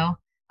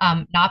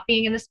 not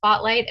being in the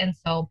spotlight, and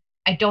so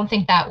I don't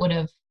think that would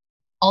have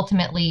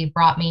ultimately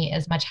brought me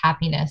as much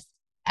happiness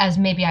as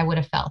maybe I would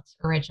have felt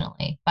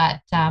originally. But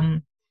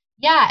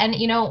yeah, and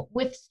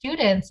with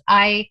students,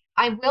 I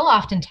will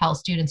often tell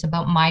students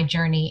about my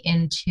journey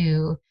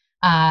into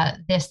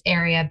this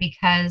area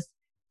because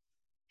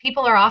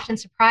people are often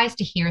surprised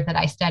to hear that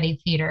I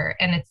studied theater,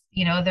 and it's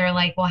they're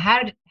like, well,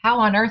 how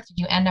on earth did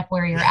you end up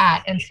where you're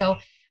at? And so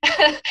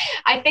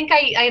I think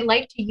I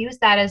like to use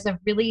that as a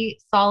really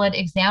solid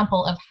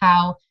example of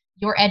how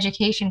your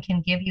education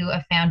can give you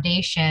a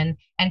foundation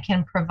and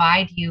can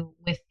provide you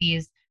with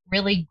these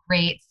really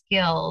great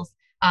skills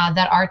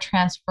that are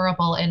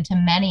transferable into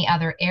many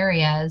other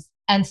areas.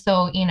 And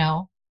so,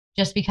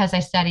 just because I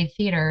studied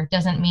theater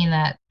doesn't mean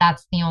that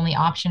that's the only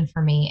option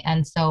for me.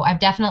 And so I've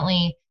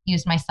definitely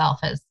used myself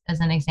as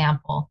an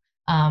example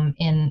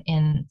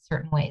in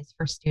certain ways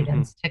for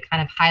students to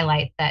kind of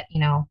highlight that,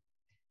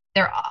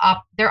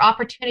 their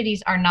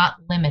opportunities are not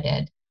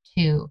limited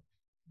to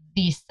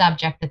the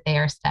subject that they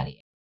are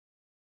studying.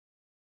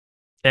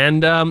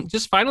 And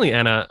just finally,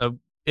 Anna,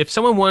 if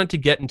someone wanted to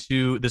get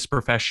into this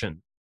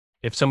profession,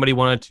 if somebody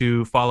wanted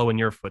to follow in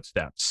your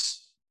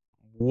footsteps,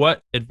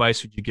 what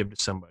advice would you give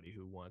to somebody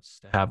who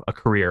wants to have a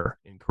career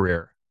in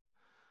career?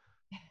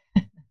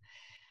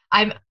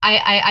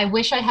 I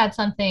wish I had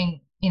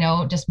something,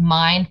 just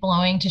mind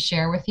blowing to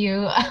share with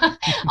you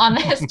on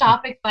this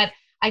topic, but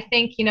I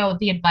think,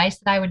 the advice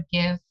that I would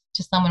give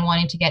to someone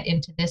wanting to get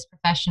into this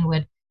profession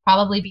would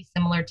probably be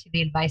similar to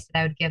the advice that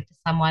I would give to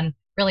someone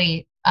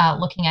really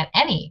looking at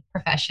any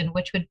profession,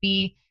 which would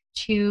be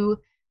to,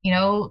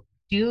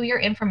 do your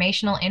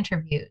informational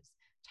interviews,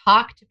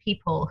 talk to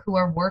people who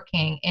are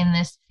working in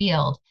this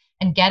field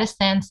and get a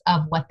sense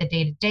of what the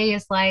day to day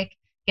is like,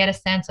 get a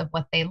sense of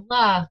what they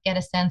love, get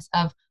a sense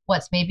of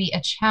what's maybe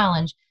a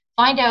challenge,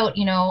 find out,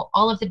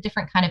 all of the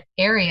different kind of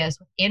areas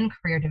within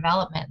career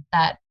development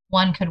that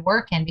one could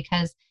work in,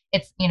 because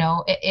it's,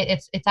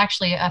 it's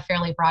actually a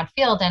fairly broad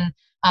field. And,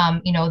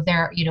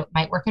 there,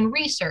 might work in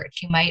research,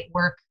 you might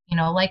work,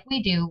 like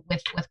we do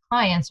with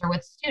clients or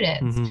with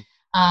students.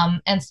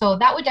 And so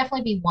that would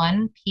definitely be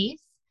one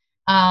piece.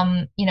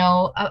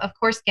 Of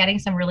course, getting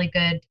some really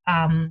good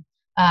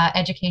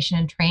education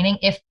and training,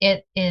 if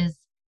it is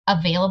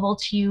available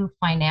to you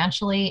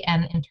financially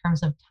and in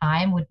terms of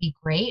time, would be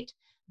great.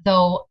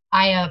 Though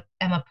I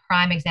am a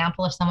prime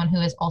example of someone who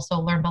has also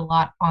learned a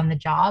lot on the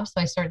job.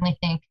 So I certainly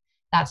think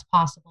that's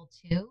possible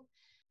too.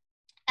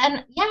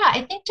 And yeah,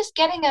 I think just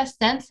getting a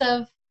sense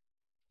of,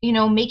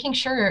 making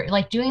sure,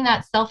 like doing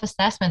that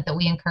self-assessment that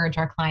we encourage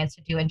our clients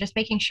to do, and just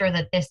making sure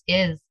that this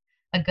is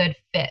a good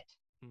fit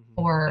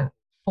for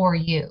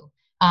you.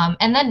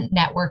 And then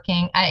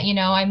networking,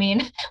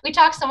 we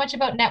talk so much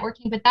about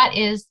networking, but that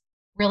is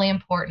really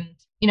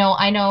important.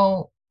 I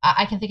know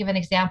I can think of an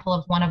example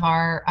of one of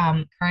our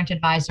current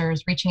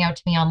advisors reaching out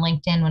to me on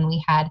LinkedIn when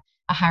we had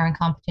a hiring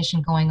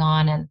competition going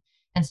on,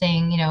 and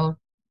saying,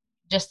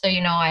 just so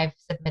you know, I've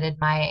submitted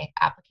my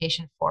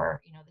application for,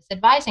 this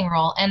advising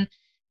role. And,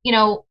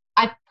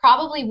 I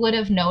probably would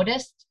have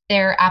noticed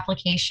their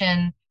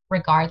application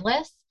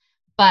regardless,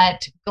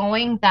 but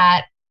going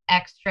that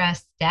extra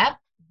step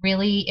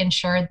really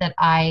ensured that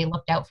I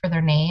looked out for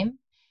their name.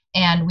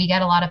 And we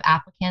get a lot of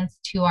applicants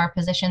to our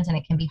positions, and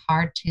it can be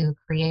hard to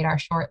create our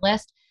short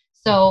list.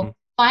 So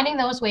finding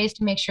those ways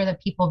to make sure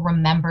that people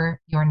remember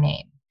your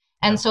name.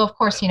 And so, of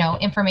course,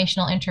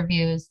 informational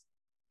interviews,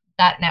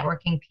 that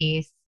networking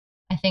piece,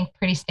 I think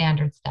pretty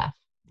standard stuff.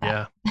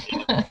 Yeah,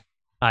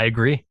 I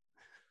agree.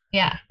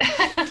 Yeah.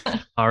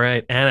 All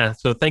right, Anna.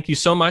 So thank you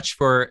so much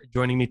for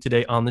joining me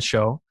today on the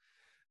show.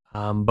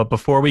 But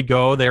before we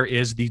go, there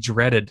is the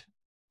dreaded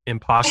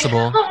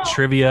impossible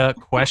trivia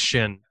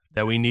question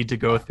that we need to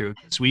go through.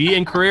 Because we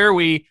in career,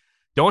 we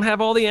don't have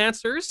all the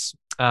answers,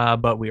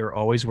 but we are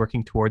always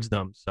working towards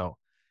them. So,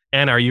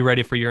 Anna, are you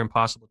ready for your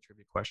impossible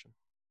trivia question?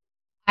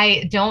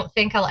 I don't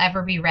think I'll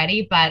ever be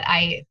ready, but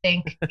I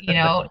think,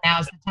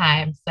 now's the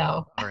time.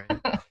 So, all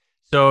right.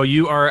 So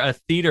you are a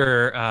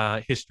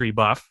theater history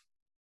buff.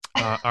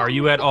 Are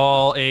you at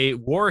all a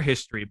war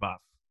history buff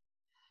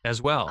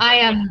as well? I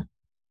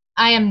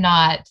am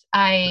not.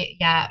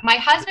 My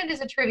husband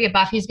is a trivia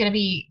buff. He's going to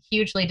be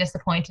hugely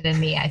disappointed in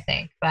me, I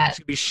think. But he's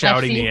going to be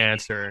shouting the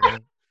answer.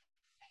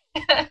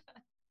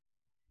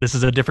 This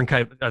is a different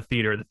kind of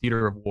theater, the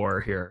theater of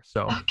war here.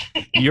 So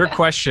your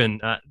question,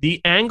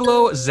 the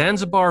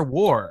Anglo-Zanzibar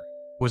War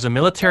was a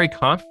military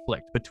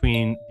conflict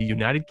between the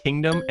United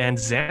Kingdom and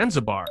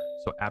Zanzibar,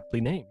 so aptly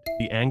named,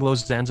 the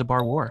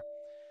Anglo-Zanzibar War.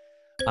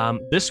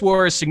 This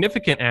war is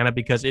significant, Anna,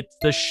 because it's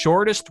the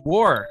shortest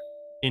war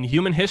in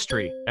human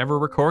history ever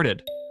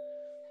recorded.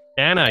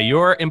 Anna,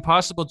 your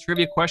impossible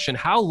trivia question,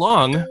 how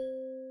long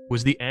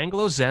was the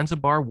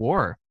Anglo-Zanzibar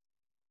War?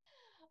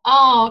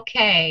 Oh,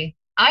 okay.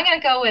 I'm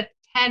going to go with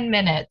 10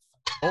 minutes.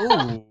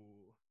 Oh,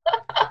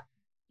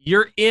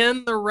 you're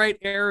in the right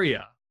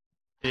area.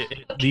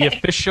 The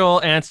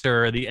official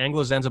answer, the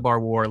Anglo-Zanzibar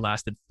War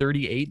lasted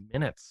 38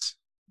 minutes.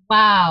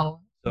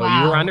 Wow. So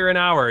you were under an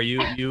hour.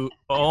 You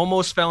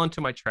almost fell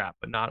into my trap,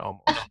 but not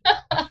almost.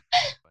 But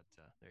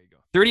there you go.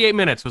 38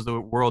 minutes was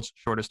the world's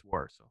shortest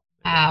war. So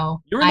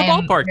wow. You were in the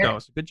ballpark, though.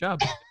 So good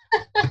job.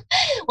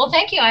 Well,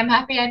 thank you. I'm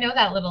happy I know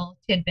that little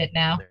tidbit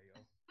now. There you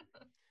go.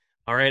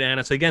 All right,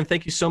 Anna. So again,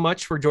 thank you so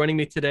much for joining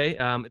me today.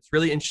 It's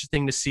really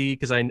interesting to see,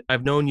 because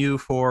I've known you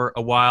for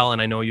a while,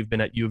 and I know you've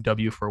been at U of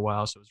W for a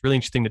while. So it's really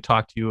interesting to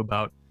talk to you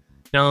about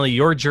not only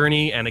your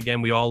journey, and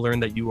again, we all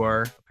learned that you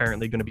are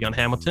apparently going to be on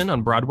Hamilton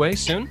on Broadway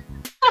soon.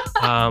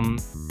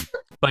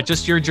 But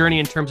just your journey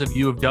in terms of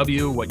U of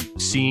W, what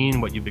you've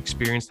seen, what you've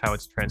experienced, how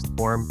it's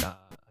transformed. I thought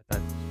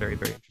it was very,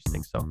 very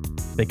interesting. So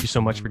thank you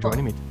so much for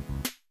joining me.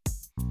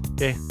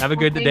 Okay, have a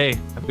good day.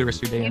 Have a good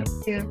rest of your day.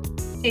 You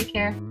too. Take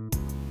care.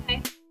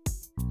 Bye.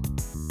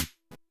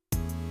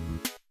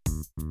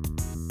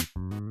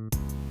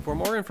 For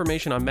more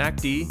information on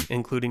MACD,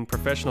 including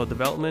professional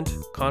development,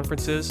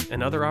 conferences,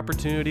 and other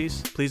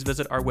opportunities, please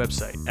visit our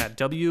website at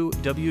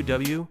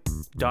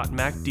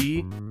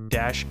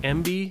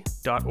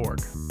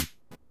www.macd-mb.org.